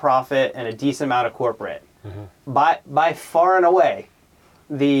of nonprofit, and a decent amount of corporate. By far and away,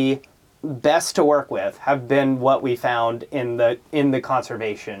 the best to work with have been what we found in the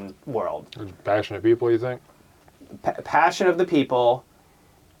conservation world. Passionate people, you think? Passion of the people.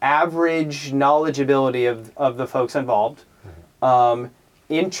 Average knowledgeability of the folks involved,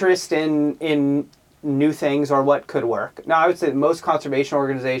 interest in new things or what could work. Now, I would say most conservation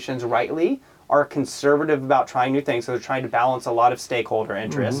organizations, rightly, are conservative about trying new things, so they're trying to balance a lot of stakeholder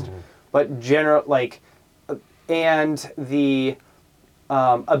interest. But and the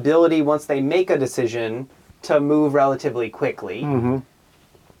ability once they make a decision to move relatively quickly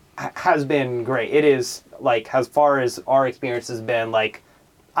has been great. It is like, as far as our experience has been, like.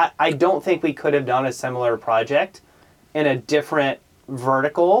 I don't think we could have done a similar project in a different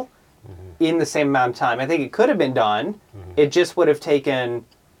vertical in the same amount of time. I think it could have been done. It just would have taken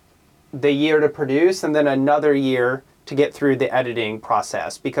the year to produce and then another year to get through the editing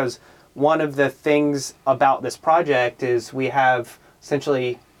process. Because one of the things about this project is we have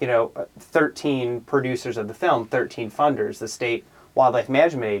essentially, 13 producers of the film, 13 funders, the state wildlife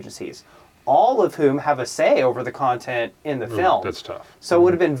management agencies, all of whom have a say over the content in the film. That's tough. So it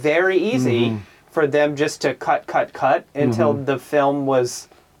would have been very easy for them just to cut until the film was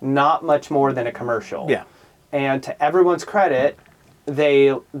not much more than a commercial. Yeah. And to everyone's credit, they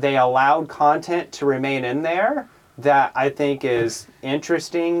allowed content to remain in there that I think is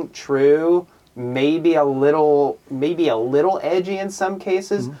interesting, true, maybe a little edgy in some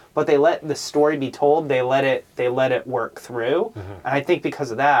cases, but they let the story be told. They let it work through, and I think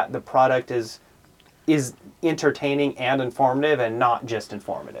because of that, the product is entertaining and informative, and not just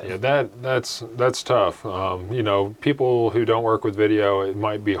informative. Yeah, that's tough. People who don't work with video, it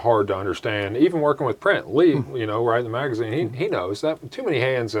might be hard to understand. Even working with print, Lee, writing the magazine, he knows that too many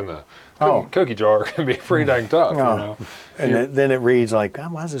hands in the cookie jar can be pretty dang tough. And then it reads like,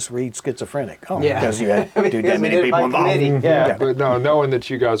 why does this read schizophrenic? Because you had too Because we many did it people by involved. committee. Yeah. But no, knowing that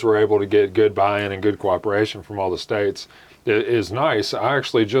you guys were able to get good buy-in and good cooperation from all the states is nice. I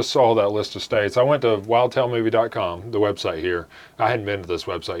actually just saw that list of states. I went to wildtailmovie.com, the website here. I hadn't been to this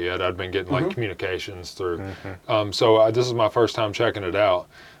website yet. I'd been getting like communications through. So this is my first time checking it out.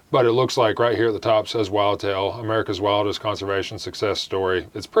 But it looks like right here at the top says WildTail, America's Wildest Conservation Success Story.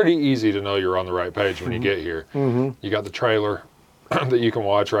 It's pretty easy to know you're on the right page when you get here. You got the trailer that you can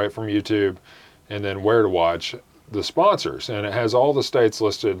watch right from YouTube, and then where to watch. The sponsors, and it has all the states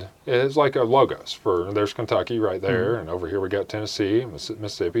listed. It's like a logos there's Kentucky right there, and over here we got Tennessee,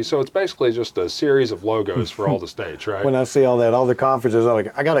 Mississippi. So it's basically just a series of logos for all the states, right? When I see all the conferences, I'm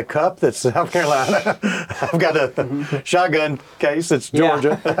like, I got a cup that's South Carolina. I've got a shotgun case that's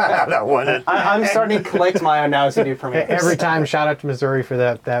Georgia. I don't want it. I'm starting to collect my own now as you do for me. Every time, shout out to Missouri for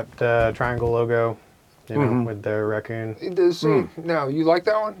that triangle logo, with the raccoon. Now, you like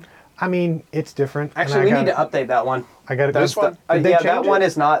that one? I mean, it's different. Actually, we need to update that one. I got This one? That one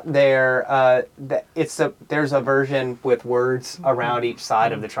is not there. There's a version with words around each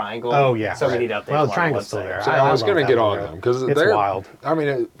side of the triangle. Oh yeah. So we need to update. Well, the one triangle's website. still there. So I was going to get on them because it's they're wild. I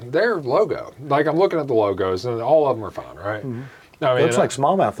mean, their logo. Like I'm looking at the logos, and all of them are fine, right? I mean, Looks like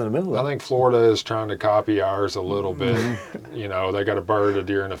smallmouth in the middle of I it. think Florida is trying to copy ours a little bit. They got a bird, a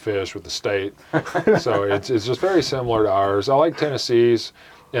deer, and a fish with the state. So it's just very similar to ours. I like Tennessee's.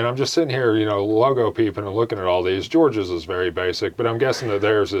 And I'm just sitting here, logo peeping and looking at all these. Georgia's is very basic, but I'm guessing that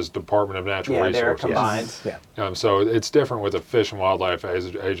theirs is Department of Natural they're Resources. combined. Yeah. So it's different with a Fish and Wildlife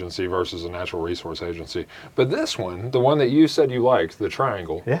Agency versus a Natural Resource Agency. But this one, the one that you said you liked, the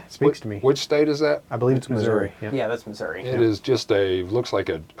triangle. Yeah, it speaks to me. Which state is that? I believe it's Missouri. Yeah, that's Missouri. It is just looks like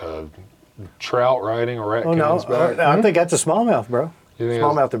a trout riding a Oh, raccoon's no. back. I think that's a smallmouth, bro. You think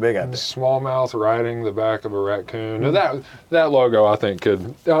Smallmouth are big out there. Smallmouth riding the back of a raccoon. Now that logo, I think,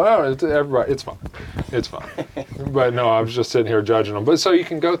 could. No, everybody. It's fine. It's fine. But no, I was just sitting here judging them. But so you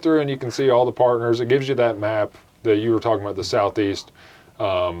can go through and you can see all the partners. It gives you that map that you were talking about, the Southeast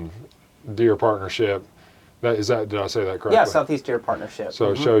Deer Partnership. Did I say that correctly? Yeah, Southeast Deer Partnership.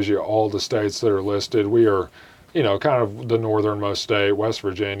 So it shows you all the states that are listed. We are, kind of the northernmost state, West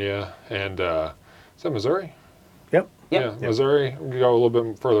Virginia, and is that Missouri? Yep. Yep. Yeah, Missouri, we go a little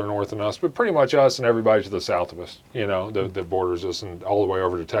bit further north than us, but pretty much us and everybody to the south of us, that borders us, and all the way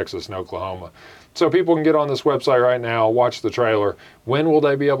over to Texas and Oklahoma. So people can get on this website right now, watch the trailer. When will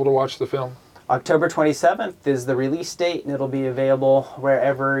they be able to watch the film? October 27th is the release date, and it'll be available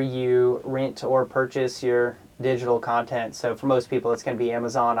wherever you rent or purchase your digital content. So for most people, it's going to be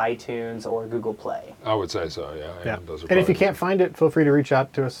Amazon, iTunes, or Google Play. I would say so, yeah. And if you can't find it, feel free to reach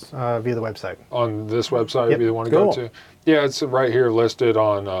out to us via the website. On this website, would be the one to go to? Yeah, it's right here listed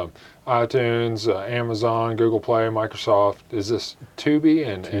on iTunes, Amazon, Google Play, Microsoft. Is this Tubi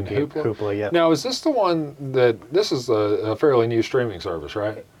and Hoopla? Hoopla, yeah. Now, is this the one this is a fairly new streaming service,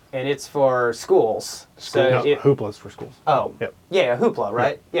 right? And it's for schools. No, Hoopla's for schools. Oh, yep. Yeah, Hoopla,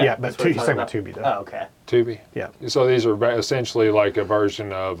 right? Yeah, but you're talking about Tubi, though. Oh, okay. Tubi? Yeah. So these are essentially like a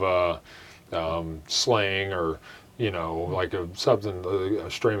version of Sling or, like a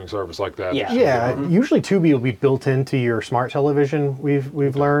streaming service like that. Yeah. Yeah, usually Tubi will be built into your smart television,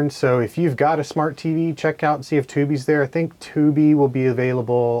 we've learned. So if you've got a smart TV, check out and see if Tubi's there. I think Tubi will be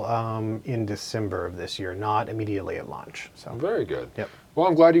available in December of this year, not immediately at launch. So Very good. Yep. Well,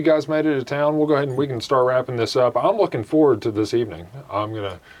 I'm glad you guys made it to town. We'll go ahead and we can start wrapping this up. I'm looking forward to this evening. I'm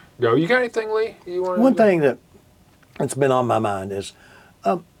going to go. You got anything, Lee? One thing that's been on my mind is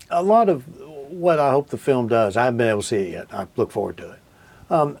a lot of what I hope the film does. I haven't been able to see it yet. I look forward to it.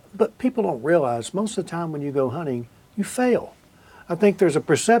 But people don't realize most of the time when you go hunting, you fail. I think there's a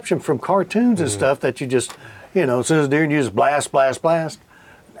perception from cartoons and stuff that you just, as soon as a deer, you just blast, blast, blast.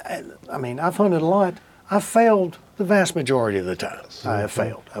 I mean, I've hunted a lot. I've failed the vast majority of the time. I have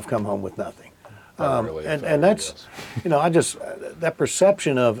failed. I've come home with nothing. And that's, I just, that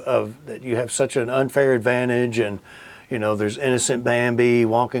perception of that you have such an unfair advantage and, there's innocent Bambi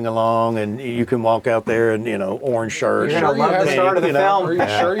walking along and you can walk out there in, orange shirts. You're going to love the start of the film. Are you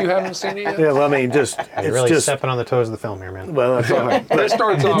sure you haven't seen it yet? Yeah, well, I mean, it's really just stepping on the toes of the film here, man. Well, that's all right. It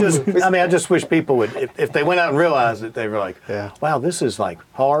starts off. I just wish people would, if they went out and realized it, they were like, Yeah. wow, this is like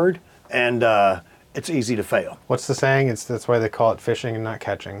hard and it's easy to fail. What's the saying? That's why they call it fishing and not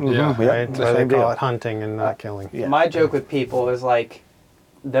catching. Yeah. Right? That's why they Same call deal. it hunting and not killing. Yeah. My joke with people is like,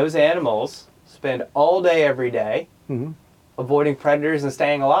 those animals spend all day, every day, avoiding predators and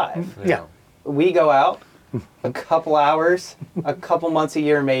staying alive. Yeah. We go out a couple hours, a couple months a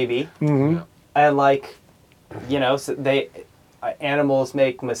year maybe, and so animals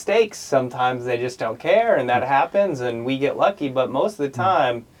make mistakes. Sometimes they just don't care, and that happens, and we get lucky. But most of the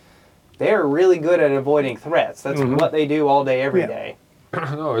time, they're really good at avoiding threats. That's what they do all day, every day.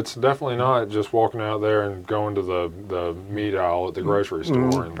 No, it's definitely not just walking out there and going to the meat aisle at the grocery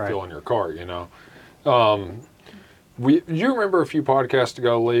store and filling your cart, You remember a few podcasts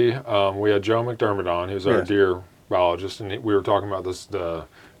ago, Lee, we had Joe McDermott on, who's our deer biologist, and we were talking about the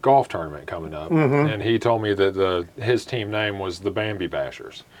golf tournament coming up, and he told me that his team name was the Bambi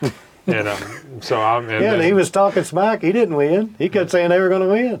Bashers. And and he was talking smack. He didn't win. He kept saying they were going to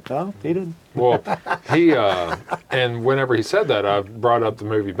win. No, he didn't. Well, and whenever he said that, I brought up the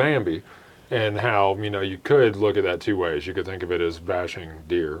movie Bambi and how, you could look at that two ways. You could think of it as bashing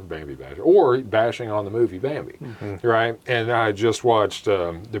deer, Bambi basher, or bashing on the movie Bambi, right? And I just watched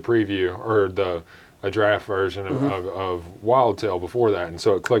the preview or a draft version of WildTail before that, and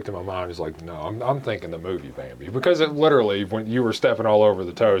so it clicked in my mind. It's like, no, I'm thinking the movie Bambi, because it literally, when you were stepping all over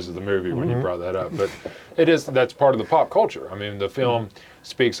the toes of the movie when you brought that up, but that's part of the pop culture. I mean, the film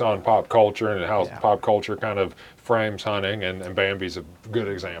speaks on pop culture and how pop culture kind of frames hunting, and Bambi's a good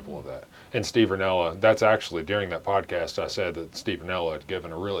example of that. And Steve Rinella, that's actually during that podcast I said that Steve Rinella had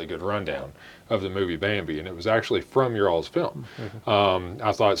given a really good rundown of the movie Bambi, and it was actually from your all's film.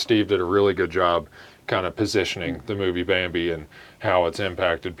 I thought Steve did a really good job kind of positioning the movie Bambi and how it's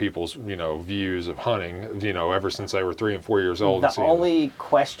impacted people's, views of hunting, ever since they were 3 and 4 years old. The only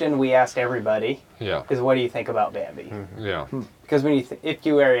question we asked everybody Yeah. is, what do you think about Bambi? Yeah. Because when if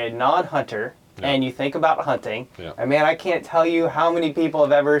you are a non-hunter and you think about hunting, and man, I can't tell you how many people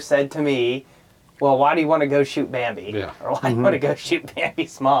have ever said to me, well, why do you want to go shoot Bambi? Yeah. Or why do you want to go shoot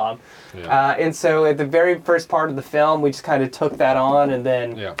Bambi's mom? Yeah. And so at the very first part of the film, we just kind of took that on, and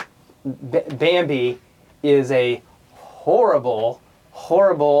then Bambi is a horrible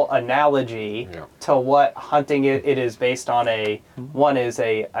analogy to what hunting it is based on. One is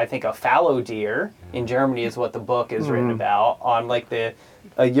I think a fallow deer in Germany is what the book is written about, on like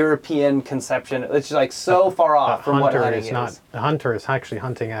a European conception. It's just like so far off from what hunting is. The hunter is actually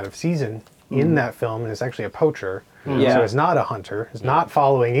hunting out of season in that film, and is actually a poacher. Yeah. So it's not a hunter. It's not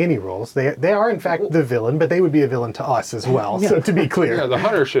following any rules. They are in fact the villain, but they would be a villain to us as well. So to be clear. Yeah, the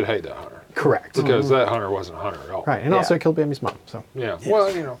hunter should hate the hunter. Correct. Because that hunter wasn't a hunter at all. Right, and also it killed Bambi's mom. So Yeah.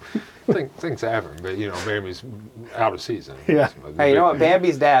 Well, things happen, but Bambi's out of season. Yeah. Hey, you know what?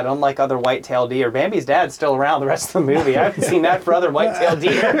 Bambi's dad, unlike other whitetail deer, Bambi's dad's still around the rest of the movie. I haven't seen that for other whitetail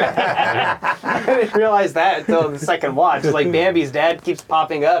deer. I didn't realize that until the second watch. Like Bambi's dad keeps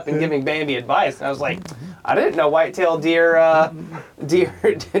popping up and giving Bambi advice, and I was like, I didn't know whitetail deer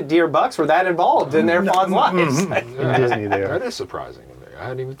bucks were that involved in their fawns' lives. Disney there. That is surprising to me. I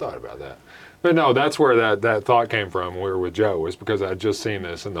hadn't even thought about that. But no, that's where that thought came from when we were with Joe, was because I had just seen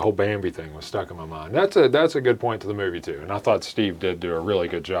this and the whole Bambi thing was stuck in my mind. That's a good point to the movie too, and I thought Steve did do a really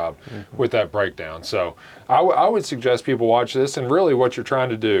good job with that breakdown. So I would suggest people watch this, and really what you're trying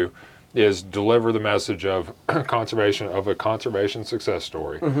to do is deliver the message of a conservation success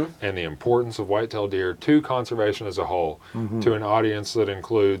story and the importance of whitetail deer to conservation as a whole, to an audience that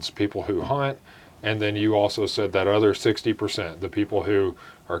includes people who hunt, and then you also said that other 60%, the people who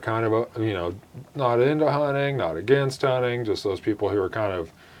are kind of, not into hunting, not against hunting, just those people who are kind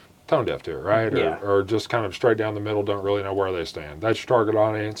of tone deaf to it, right? Yeah. Or just kind of straight down the middle, don't really know where they stand. That's your target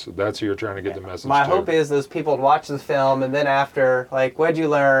audience. That's who you're trying to get the message to. My hope is those people would watch the film and then after, like, what'd you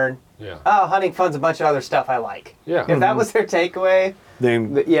learn? Yeah. Oh, hunting fun's a bunch of other stuff I like. Yeah. If that was their takeaway,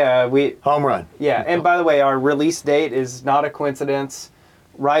 Then we home run. Yeah, and by the way, our release date is not a coincidence.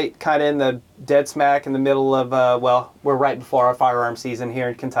 Right, kind of in the dead smack in the middle of, we're right before our firearm season here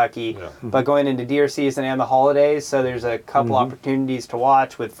in Kentucky, but going into deer season and the holidays, so there's a couple opportunities to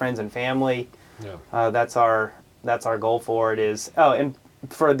watch with friends and family. Yeah. That's our goal for it is. Oh, and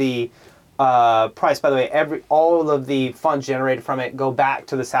for the price, by the way, all of the funds generated from it go back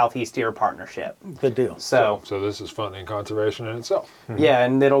to the Southeast Deer Partnership. Good deal. So this is funding conservation in itself. yeah,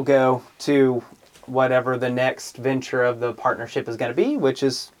 and it'll go to whatever the next venture of the partnership is going to be, which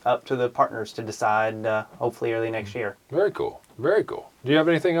is up to the partners to decide, hopefully early next year. Very cool. Very cool. Do you have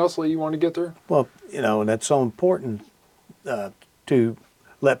anything else that you want to get through? Well, and that's so important to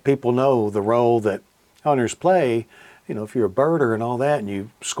let people know the role that hunters play. If you're a birder and all that, and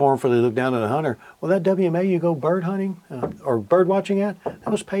you scornfully look down at a hunter, well, that WMA you go bird hunting or bird watching at, that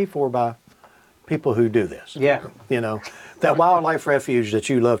was paid for by people who do this. Yeah. That wildlife refuge that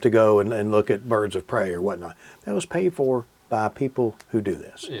you love to go and look at birds of prey or whatnot, that was paid for by people who do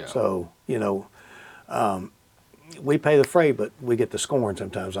this. Yeah. So, we pay the freight, but we get the scorn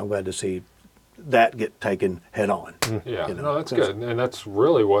sometimes. I'm glad to see that get taken head on. Yeah, no, that's good. And that's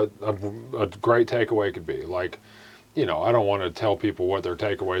really what a great takeaway could be. Like, I don't want to tell people what their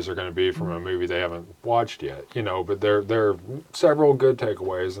takeaways are going to be from a movie they haven't watched yet, but there are several good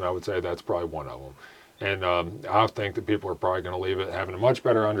takeaways, and I would say that's probably one of them. And I think that people are probably going to leave it having a much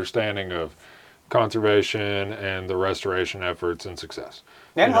better understanding of conservation and the restoration efforts and success.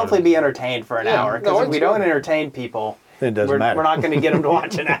 And hopefully be entertained for an hour, because if we don't entertain people, it doesn't matter. We're not going to get them to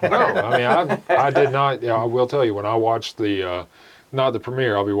watch an hour. No, I mean, I did not, I will tell you, when I watched not the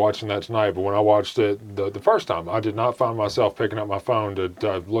premiere, I'll be watching that tonight, but when I watched it the first time, I did not find myself picking up my phone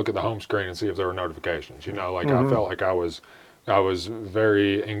to look at the home screen and see if there were notifications. I felt like I was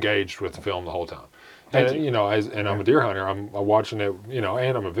very engaged with the film the whole time. And I'm a deer hunter. I'm watching it, and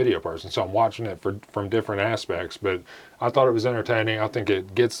I'm a video person, so I'm watching it from different aspects. But I thought it was entertaining. I think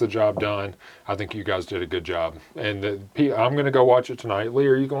it gets the job done. I think you guys did a good job. And I'm going to go watch it tonight. Lee,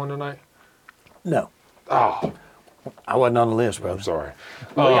 are you going tonight? No. Oh, I wasn't on the list, brother. I'm sorry.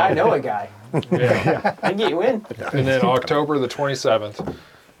 Well, I know a guy. Yeah. I can get you in. And then October the 27th,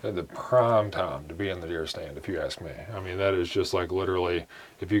 at the prime time to be in the deer stand, if you ask me. I mean, that is just like literally,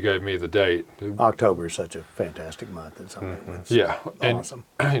 if you gave me the date. October is such a fantastic month. It's yeah. awesome.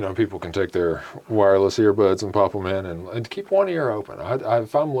 And, people can take their wireless earbuds and pop them in and keep one ear open.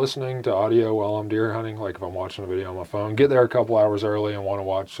 If I'm listening to audio while I'm deer hunting, like if I'm watching a video on my phone, get there a couple hours early and want to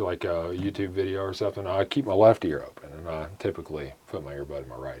watch like a YouTube video or something, I keep my left ear open and I typically put my earbud in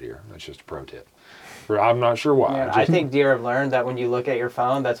my right ear. That's just a pro tip. I'm not sure why. Yeah, I think deer have learned that when you look at your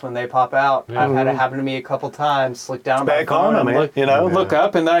phone, that's when they pop out. Yeah. I've had it happen to me a couple times. Look down at my phone and look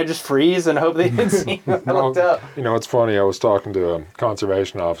up, and then I just freeze and hope they didn't see me when I looked up. It's funny. I was talking to a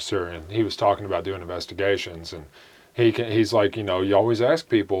conservation officer, and he was talking about doing investigations, and he's like, you always ask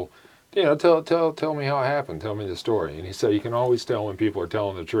people, tell me how it happened. Tell me the story. And he said you can always tell when people are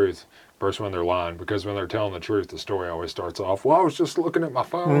telling the truth versus when they're lying, because when they're telling the truth, the story always starts off, well, I was just looking at my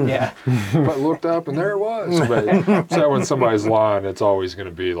phone. Yeah. But looked up and there it was. But, so when somebody's lying, it's always going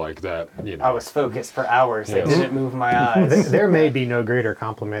to be like that. I was focused for hours. Yes. It didn't move my eyes. There may be no greater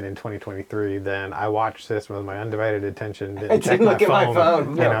compliment in 2023 than I watched this with my undivided attention. Didn't check look at my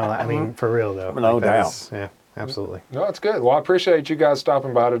phone. I mean, for real though. No doubt. Yeah. Absolutely. No, it's good. Well, I appreciate you guys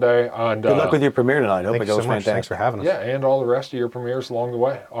stopping by today. And, Good luck with your premiere tonight. Hope Thank it you goes so much. fantastic. Thanks for having us. Yeah, and all the rest of your premieres along the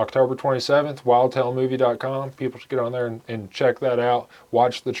way. October 27th, wildtailmovie.com. People should get on there and check that out.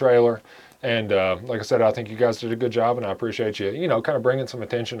 Watch the trailer. And like I said, I think you guys did a good job, and I appreciate you, kind of bringing some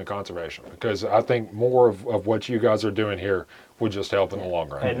attention to conservation, because I think more of what you guys are doing here would just help in the long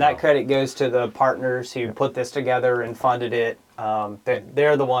run. And that credit goes to the partners who put this together and funded it.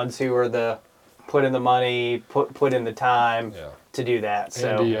 They're the ones who are put in the money, put in the time to do that.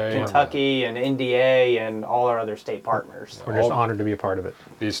 So NDA Kentucky and NDA and all our other state partners. We're just honored to be a part of it.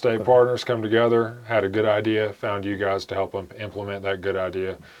 These state partners come together, had a good idea, found you guys to help them implement that good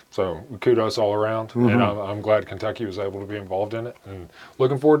idea. So kudos all around, and I'm glad Kentucky was able to be involved in it, and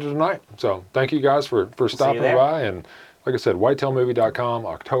looking forward to tonight. So thank you guys for stopping by, and like I said, whitetailmovie.com,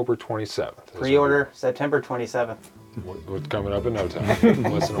 October 27th. Pre-order September 27th. What's coming up in no time.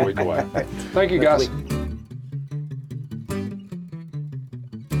 Less than a week away. Thank you guys.